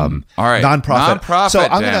 All right. Nonprofit. So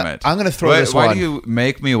I'm going to throw this one. Why do you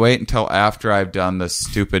make me wait until after I've done this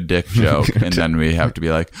stupid dick joke? And then we have to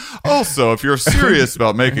be like, also, if you're serious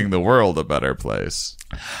about making the world a better place.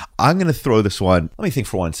 I'm going to throw this one. Let me think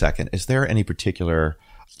for 1 second. Is there any particular...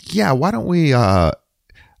 Yeah, why don't we...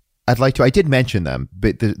 I'd like to. I did mention them,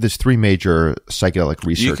 but there's three major psychedelic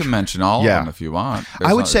research. You can mention all of them if you want.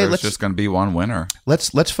 I would say there's just going to be one winner.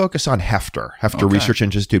 Let's focus on Hefter Research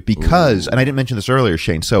Institute, because, and I didn't mention this earlier,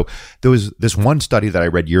 Shane. So there was this one study that I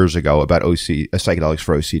read years ago about psychedelics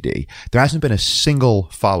for OCD. There hasn't been a single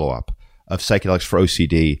follow-up of psychedelics for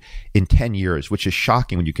OCD in 10 years, which is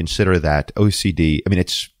shocking when you consider that OCD, I mean,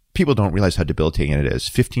 it's people don't realize how debilitating it is.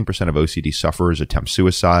 15% of OCD sufferers attempt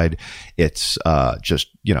suicide. It's just,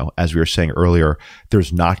 as we were saying earlier,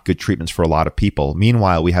 there's not good treatments for a lot of people.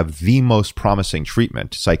 Meanwhile, we have the most promising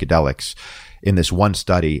treatment, psychedelics, in this one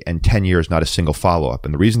study, and 10 years, not a single follow-up.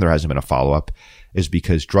 And the reason there hasn't been a follow-up is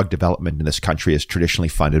because drug development in this country is traditionally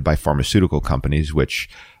funded by pharmaceutical companies, which,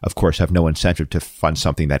 of course, have no incentive to fund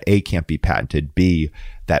something that A, can't be patented, B,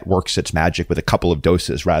 that works its magic with a couple of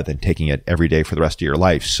doses rather than taking it every day for the rest of your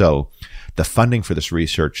life. So the funding for this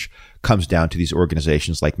research comes down to these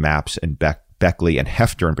organizations like MAPS and Beckley and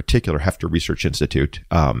Hefter, in particular, Hefter Research Institute,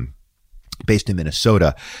 based in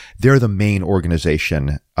Minnesota. They're the main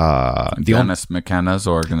organization. Dennis McKenna's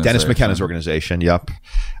organization. Yep.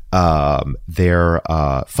 They're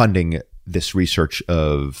funding this research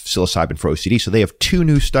of psilocybin for OCD. So they have 2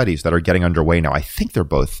 new studies that are getting underway now. I think they're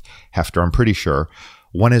both Hefter, I'm pretty sure.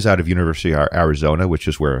 One is out of University of Arizona, which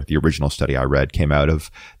is where the original study I read came out of.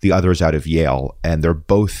 The other is out of Yale. And they're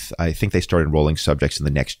both, I think they start enrolling subjects in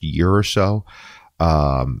the next year or so.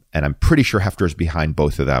 And I'm pretty sure Hefter is behind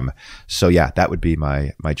both of them. So yeah, that would be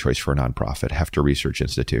my choice for a nonprofit, Hefter Research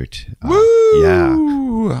Institute. Woo!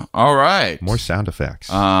 Yeah. All right. More sound effects.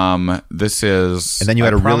 This is. And then you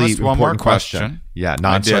had a really important more question. Yeah,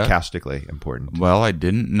 non-sarcastically important. Well, I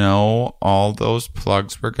didn't know all those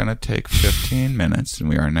plugs were going to take 15 minutes, and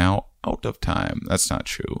we are now out of time. That's not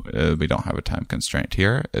true. We don't have a time constraint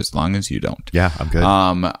here, as long as you don't. Yeah, I'm good.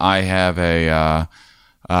 I have a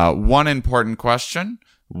one important question.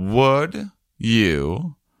 Would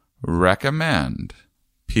you recommend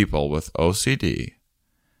people with OCD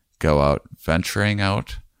go out venturing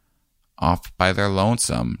out off by their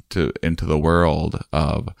lonesome into the world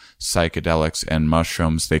of psychedelics and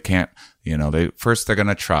mushrooms? They can't, they're going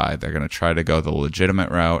to try. They're going to try to go the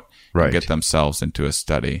legitimate route and get themselves into a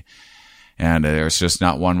study. And there's just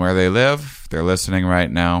not one where they live. They're listening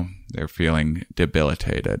right now. They're feeling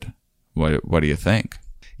debilitated. What do you think?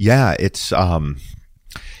 Yeah, it's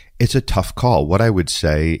a tough call. What I would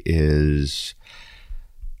say is,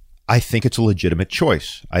 I think it's a legitimate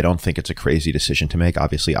choice. I don't think it's a crazy decision to make.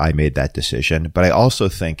 Obviously, I made that decision, but I also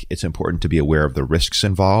think it's important to be aware of the risks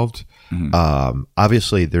involved. Mm-hmm.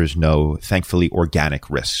 Obviously, there's no, thankfully, organic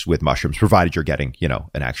risks with mushrooms, provided you're getting,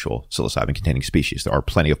 an actual psilocybin-containing species. There are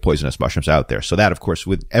plenty of poisonous mushrooms out there. So that, of course,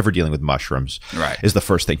 with ever dealing with mushrooms, is the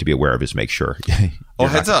first thing to be aware of, is make sure.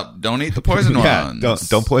 Heads up! Don't eat the poison ones.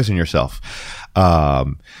 Don't poison yourself.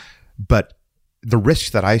 But the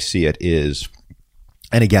risks that I see it is.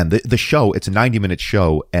 And again, the show, it's a 90-minute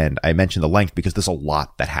show, and I mentioned the length because there's a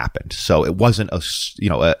lot that happened. So it wasn't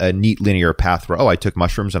a neat linear path where, I took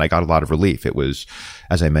mushrooms and I got a lot of relief. It was,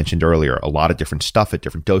 as I mentioned earlier, a lot of different stuff at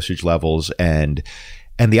different dosage levels, and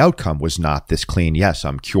the outcome was not this clean, yes,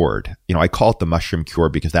 I'm cured. I call it the mushroom cure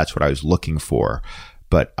because that's what I was looking for.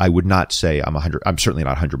 But I would not say I'm certainly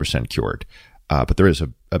not 100% cured. But there is a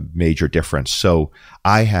major difference. So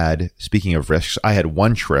speaking of risks, I had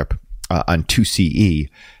one trip on 2CE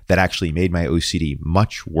that actually made my OCD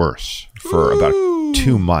much worse for about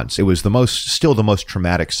 2 months. It was still the most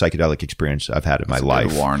traumatic psychedelic experience I've had in my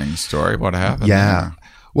life. A warning story. What happened? Yeah. There?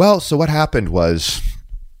 Well, so what happened was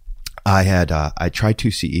I tried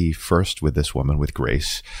 2CE first with this woman, with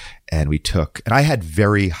Grace, and I had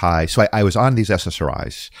very high, so I was on these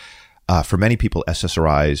SSRIs. For many people,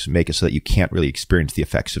 SSRIs make it so that you can't really experience the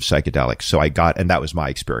effects of psychedelics. So and that was my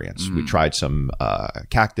experience. We tried some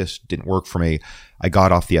cactus, didn't work for me. I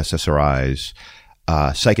got off the SSRIs.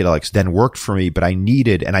 Psychedelics then worked for me, but I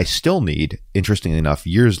needed, and I still need, interestingly enough,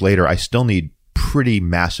 years later, I still need pretty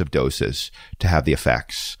massive doses to have the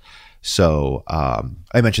effects. So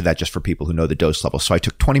I mentioned that just for people who know the dose level. So I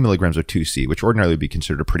took 20 milligrams of 2C, which ordinarily would be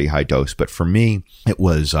considered a pretty high dose. But for me, it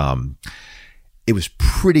was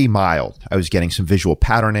pretty mild. I was getting some visual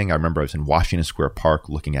patterning. I remember I was in Washington Square Park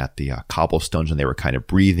looking at the cobblestones, and they were kind of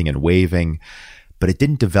breathing and waving, but it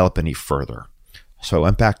didn't develop any further. So I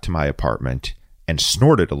went back to my apartment and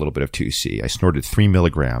snorted a little bit of 2C. I snorted 3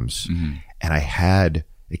 milligrams, and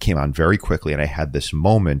it came on very quickly, and I had this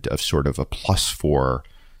moment of sort of a +4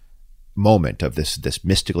 moment of this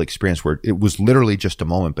mystical experience where it was literally just a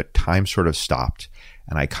moment, but time sort of stopped,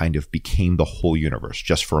 and I kind of became the whole universe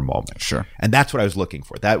just for a moment. Sure. And that's what I was looking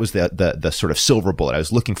for. That was the sort of silver bullet I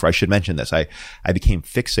was looking for. I should mention this. I became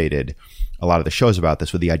fixated, a lot of the shows about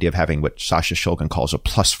this, with the idea of having what Sasha Shulgin calls a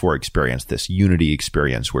 +4 experience, this unity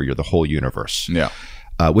experience where you're the whole universe. Yeah.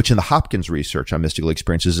 Which in the Hopkins research on mystical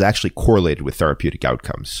experiences is actually correlated with therapeutic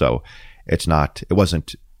outcomes. So it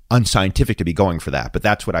wasn't unscientific to be going for that, but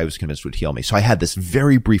that's what I was convinced would heal me. So I had this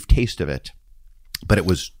very brief taste of it, but it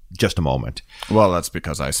was just a moment. Well, that's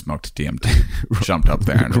because I smoked DMT, jumped up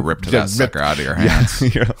there and ripped that sucker out of your hands.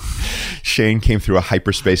 Yeah. Shane came through a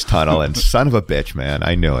hyperspace tunnel, and son of a bitch, man,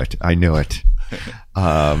 I knew it.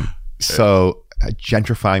 So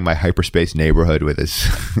gentrifying my hyperspace neighborhood with his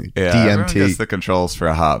DMT. Gets the controls for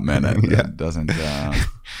a hot minute. Yeah. It doesn't.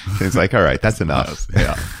 It's like, all right, that's enough.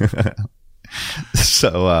 Yeah.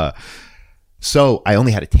 So I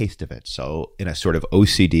only had a taste of it. So in a sort of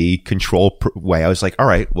OCD control way, I was like, all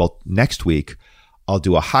right, well, next week I'll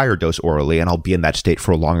do a higher dose orally and I'll be in that state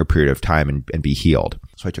for a longer period of time and be healed.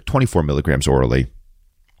 So I took 24 milligrams orally,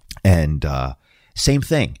 and same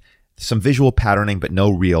thing. Some visual patterning, but no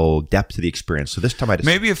real depth to the experience. So this time I just...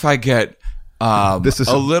 Maybe if I get a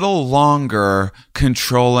little longer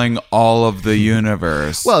controlling all of the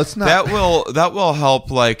universe. Well, it's not... That will help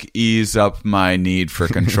like ease up my need for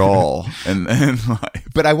control. and like,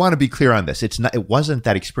 but I want to be clear on this. It wasn't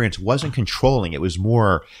that experience wasn't controlling. It was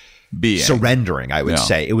more surrendering, I would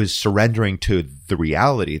say. It was surrendering to the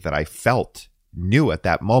reality that I knew at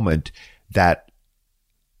that moment, that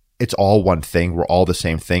it's all one thing. We're all the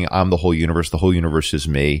same thing. I'm the whole universe. The whole universe is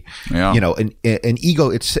me. Yeah. An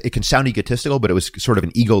ego, it can sound egotistical, but it was sort of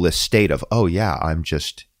an egoless state of, oh yeah,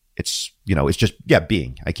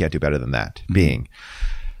 being. I can't do better than that. Mm-hmm. Being.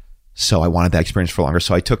 So I wanted that experience for longer.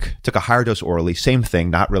 So I took a higher dose orally. Same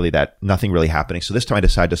thing. Nothing really happening. So this time I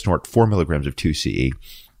decided to snort 4 milligrams of 2CE,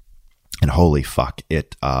 and holy fuck,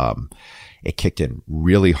 it kicked in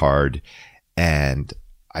really hard, and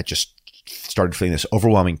I just started feeling this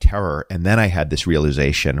overwhelming terror. And then I had this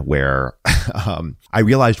realization where I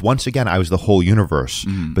realized once again I was the whole universe,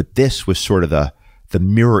 but this was sort of the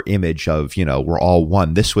mirror image of, we're all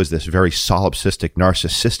one. This was this very solipsistic,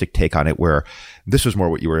 narcissistic take on it, where this was more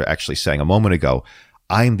what you were actually saying a moment ago.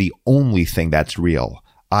 I'm the only thing that's real.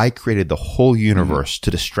 I created the whole universe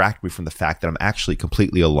to distract me from the fact that I'm actually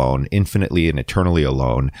completely alone, infinitely and eternally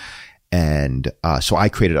alone. And so I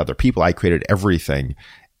created other people. I created everything.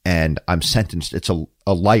 And I'm sentenced. It's a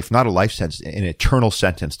life, not a life sentence, an eternal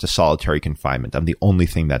sentence to solitary confinement. I'm the only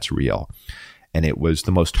thing that's real. And it was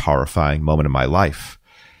the most horrifying moment of my life.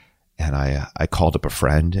 And I called up a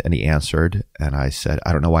friend, and he answered. And I said,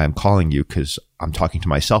 I don't know why I'm calling you, because I'm talking to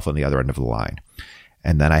myself on the other end of the line.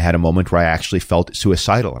 And then I had a moment where I actually felt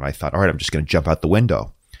suicidal. And I thought, all right, I'm just going to jump out the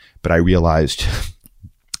window. But I realized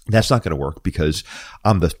that's not going to work, because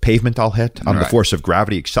I'm the pavement I'll hit. I'm the force of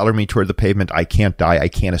gravity accelerating me toward the pavement. I can't die. I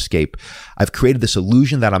can't escape. I've created this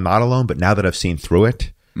illusion that I'm not alone, but now that I've seen through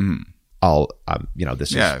it,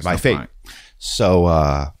 this is my fate. Point. So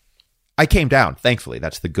I came down, thankfully.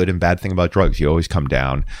 That's the good and bad thing about drugs. You always come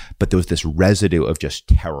down. But there was this residue of just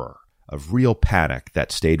terror, of real panic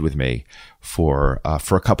that stayed with me for a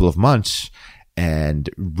couple of months, and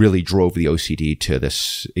really drove the OCD to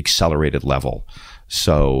this accelerated level.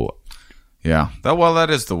 So, yeah, that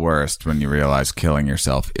is the worst, when you realize killing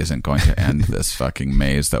yourself isn't going to end this fucking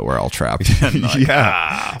maze that we're all trapped in.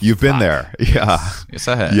 Like, you've been there. Yeah. Yes,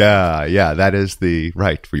 I have. Yeah. That is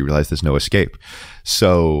where you realize there's no escape.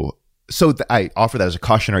 So I offer that as a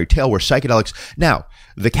cautionary tale, where psychedelics. Now,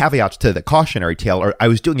 the caveats to the cautionary tale are, I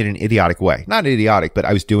was doing it in an idiotic way. Not idiotic, but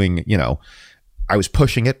I was doing, I was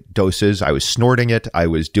pushing it, doses. I was snorting it. I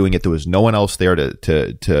was doing it. There was no one else there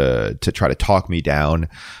to try to talk me down.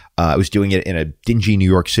 I was doing it in a dingy New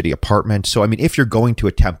York City apartment. So, I mean, if you're going to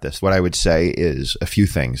attempt this, what I would say is a few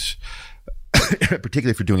things,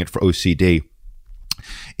 particularly if you're doing it for OCD,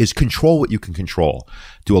 is control what you can control.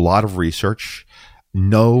 Do a lot of research.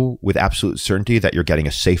 Know with absolute certainty that you're getting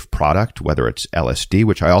a safe product, whether it's LSD,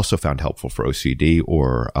 which I also found helpful for OCD,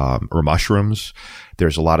 or mushrooms.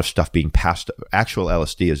 There's a lot of stuff being passed. Actual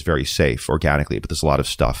LSD is very safe organically, but there's a lot of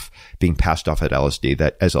stuff being passed off at LSD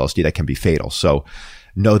that can be fatal. So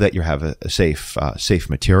know that you have a safe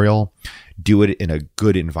material. Do it in a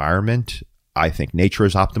good environment. I think nature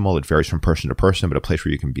is optimal. It varies from person to person, but a place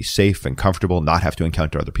where you can be safe and comfortable, not have to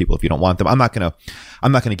encounter other people if you don't want them. I'm not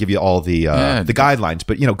gonna give you all the guidelines,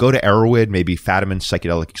 but go to Erowid. Maybe Fadiman's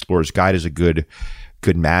Psychedelic Explorer's Guide is a good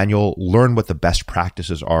manual. Learn what the best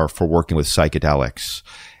practices are for working with psychedelics.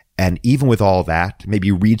 And even with all that,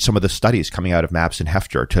 maybe read some of the studies coming out of MAPS and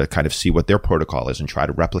Hefter to kind of see what their protocol is and try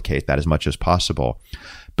to replicate that as much as possible.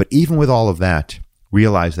 But even with all of that,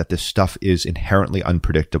 realize that this stuff is inherently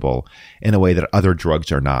unpredictable in a way that other drugs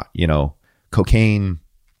are not. Cocaine,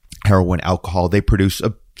 heroin, alcohol, they produce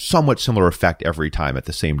a somewhat similar effect every time at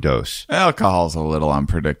the same dose. Alcohol's a little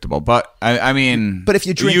unpredictable, but I mean, but if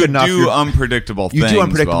you drink enough, you do unpredictable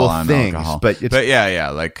things. Alcohol. But yeah,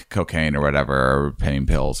 like cocaine or whatever, or pain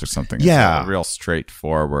pills or something. Yeah, it's a real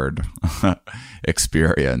straightforward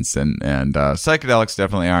experience, and psychedelics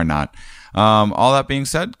definitely are not. All that being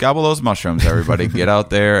said, gobble those mushrooms, everybody. Get out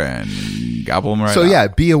there and gobble them right So out. yeah,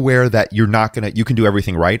 be aware that you can do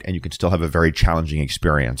everything right and you can still have a very challenging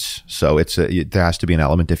experience. So there has to be an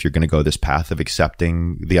element if you're going to go this path of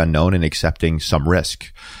accepting the unknown and accepting some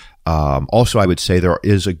risk. Also, I would say there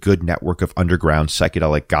is a good network of underground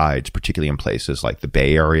psychedelic guides, particularly in places like the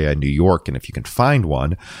Bay Area, New York. And if you can find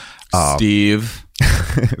one, Steve,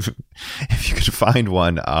 if you could find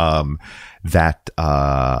one, that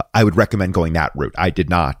I would recommend going that route. I did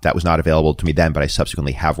not. That was not available to me then, but I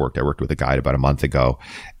subsequently have worked. I worked with a guide about a month ago,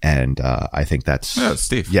 and I think that's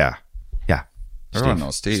Steve. Yeah. Everyone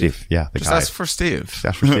knows Steve. Yeah, just guide. ask for Steve. Just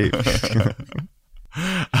ask for Steve.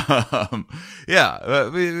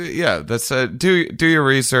 That's do your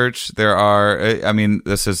research. There are,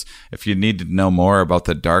 this is, if you need to know more about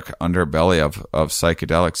the dark underbelly of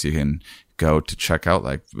psychedelics, you can go to check out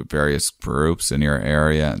like various groups in your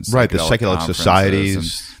area and right, the psychedelic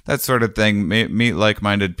societies, that sort of thing. Meet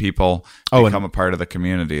like-minded people, become a part of the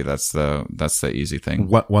community. That's the easy thing.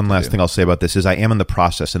 One last thing I'll say about this is I am in the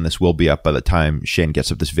process, and this will be up by the time Shane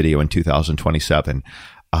gets up this video in 2027.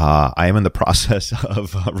 I am in the process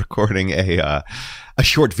of recording a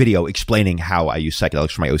short video explaining how I use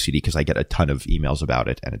psychedelics for my OCD, because I get a ton of emails about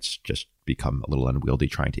it, and it's just become a little unwieldy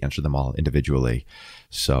trying to answer them all individually.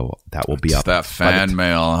 So that will be up. That fan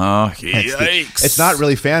mail, huh? Yikes! It's not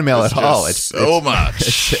really fan mail at all. It's so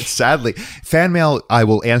much. It's sadly fan mail. I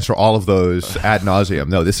will answer all of those ad nauseum.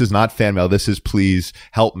 No, this is not fan mail. This is please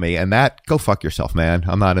help me, and that go fuck yourself, man.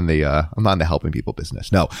 I'm not in the helping people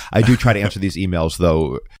business. No, I do try to answer these emails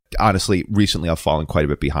though. Honestly, recently I've fallen quite a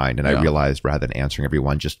bit behind, and I realized rather than answering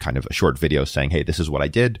everyone, just kind of a short video saying, "Hey, this is what I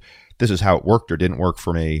did. This is how it worked or didn't work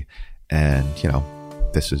for me," and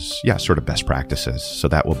this is sort of best practices. So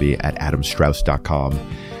that will be at adamstrauss.com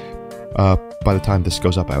by the time this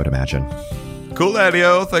goes up, I would imagine. Cool,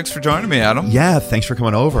 Daddy-O. Thanks for joining me, Adam. Yeah, thanks for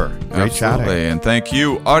coming over. Great chatting. And thank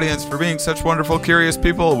you, audience, for being such wonderful, curious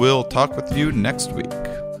people. We'll talk with you next week.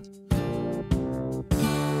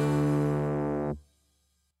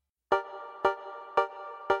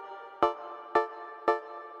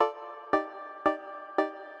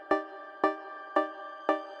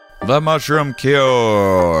 The Mushroom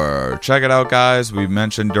Cure. Check it out, guys. We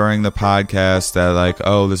mentioned during the podcast that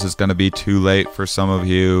this is going to be too late for some of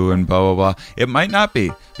you and blah, blah, blah. It might not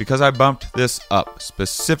be, because I bumped this up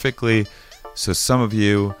specifically so some of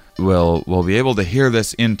you will be able to hear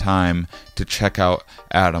this in time to check out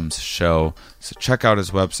Adam's show. So check out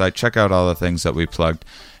his website. Check out all the things that we plugged.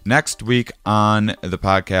 Next week on the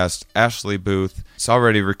podcast, Ashley Booth. It's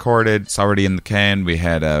already recorded. It's already in the can. We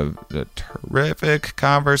had a terrific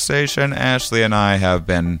conversation. Ashley and I have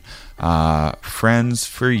been friends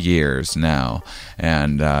for years now.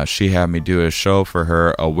 And she had me do a show for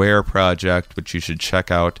her Aware project, which you should check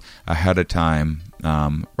out ahead of time.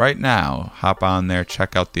 Right now, hop on there,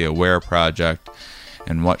 check out the Aware project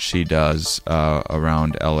and what she does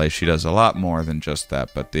around LA. She does a lot more than just that,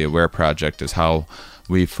 but the Aware project is how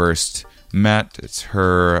we first met. It's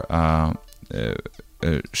her,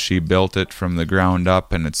 she built it from the ground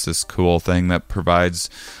up, and it's this cool thing that provides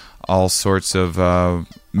all sorts of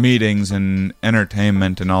meetings and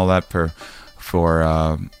entertainment and all that for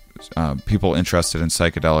people interested in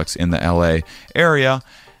psychedelics in the LA area.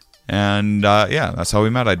 And that's how we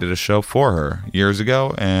met. I did a show for her years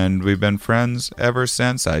ago, and we've been friends ever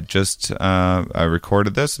since. I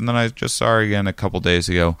recorded this, and then I just saw her again a couple days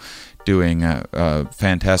ago doing a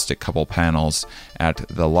fantastic couple panels at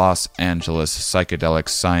the Los Angeles Psychedelic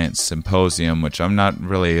Science Symposium, which I'm not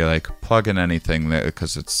really plugging anything there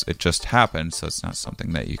because it just happened, so it's not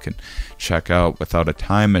something that you can check out without a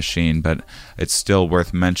time machine. But it's still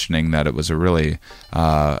worth mentioning that it was a really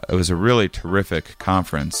terrific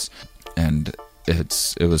conference, and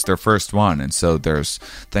it was their first one, and so there's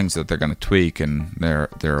things that they're going to tweak, and there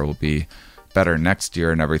will be better next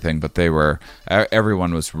year and everything, but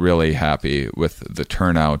everyone was really happy with the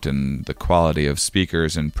turnout and the quality of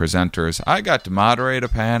speakers and presenters. I got to moderate a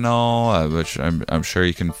panel, which I'm sure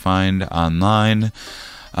you can find online,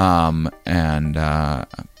 and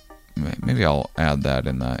maybe I'll add that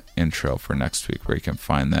in the intro for next week where you can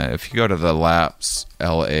find that. If you go to the LAPS,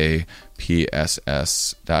 LAPSS.com,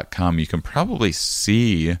 you can probably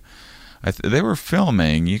see they were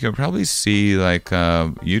filming. You can probably see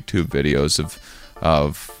YouTube videos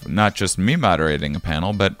of not just me moderating a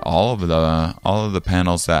panel, but all of the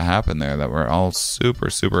panels that happened there that were all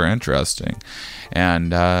super, super interesting.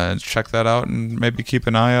 And check that out, and maybe keep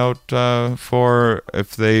an eye out for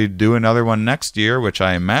if they do another one next year, which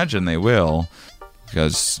I imagine they will,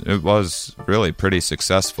 because it was really pretty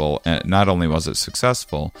successful. And not only was it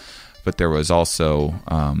successful, but there was also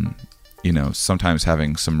sometimes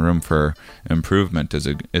having some room for improvement is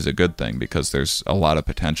a good thing, because there's a lot of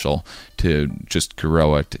potential to just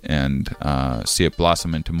grow it and see it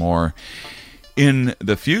blossom into more in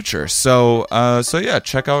the future. So yeah,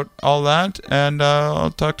 check out all that, and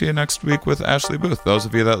I'll talk to you next week with Ashley Booth. Those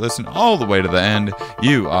of you that listen all the way to the end,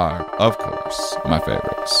 you are, of course, my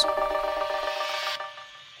favorites.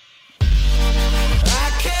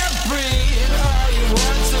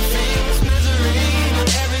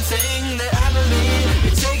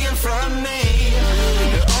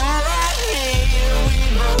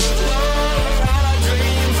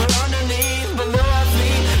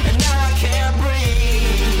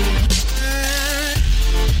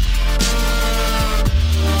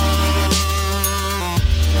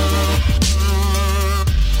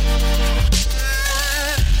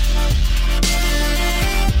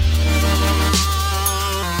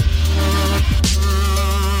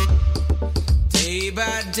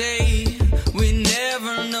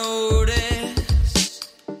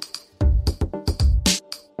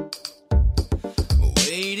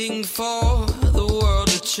 For the world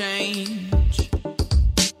to change,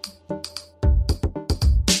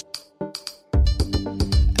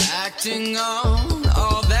 acting on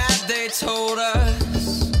all that they told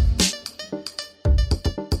us,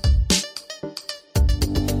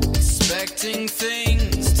 expecting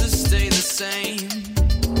things to stay the same.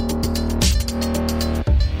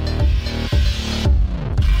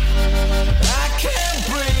 I can't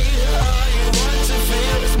breathe, all you want to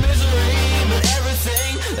feel is misery, but everything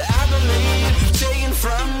that I believe you've taken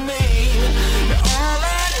from me. You're all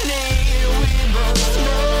I need. We both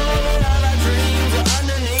know that all our dreams are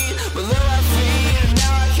underneath, below our feet, and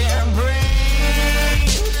now I can't breathe.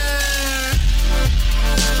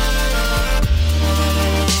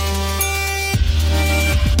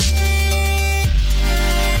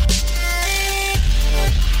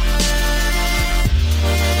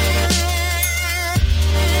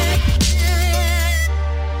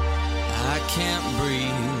 I can't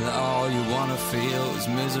breathe, all you wanna feel is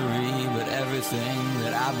misery, but everything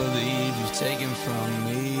that I believe you've taken from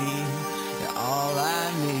me. You're all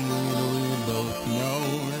I need, we both know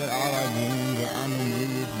that all our dreams are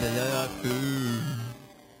underneath, below our feet,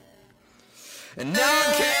 and now I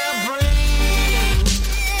can't breathe.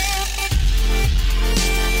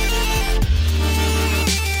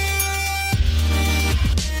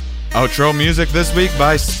 Outro music this week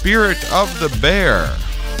by Spirit of the Bear.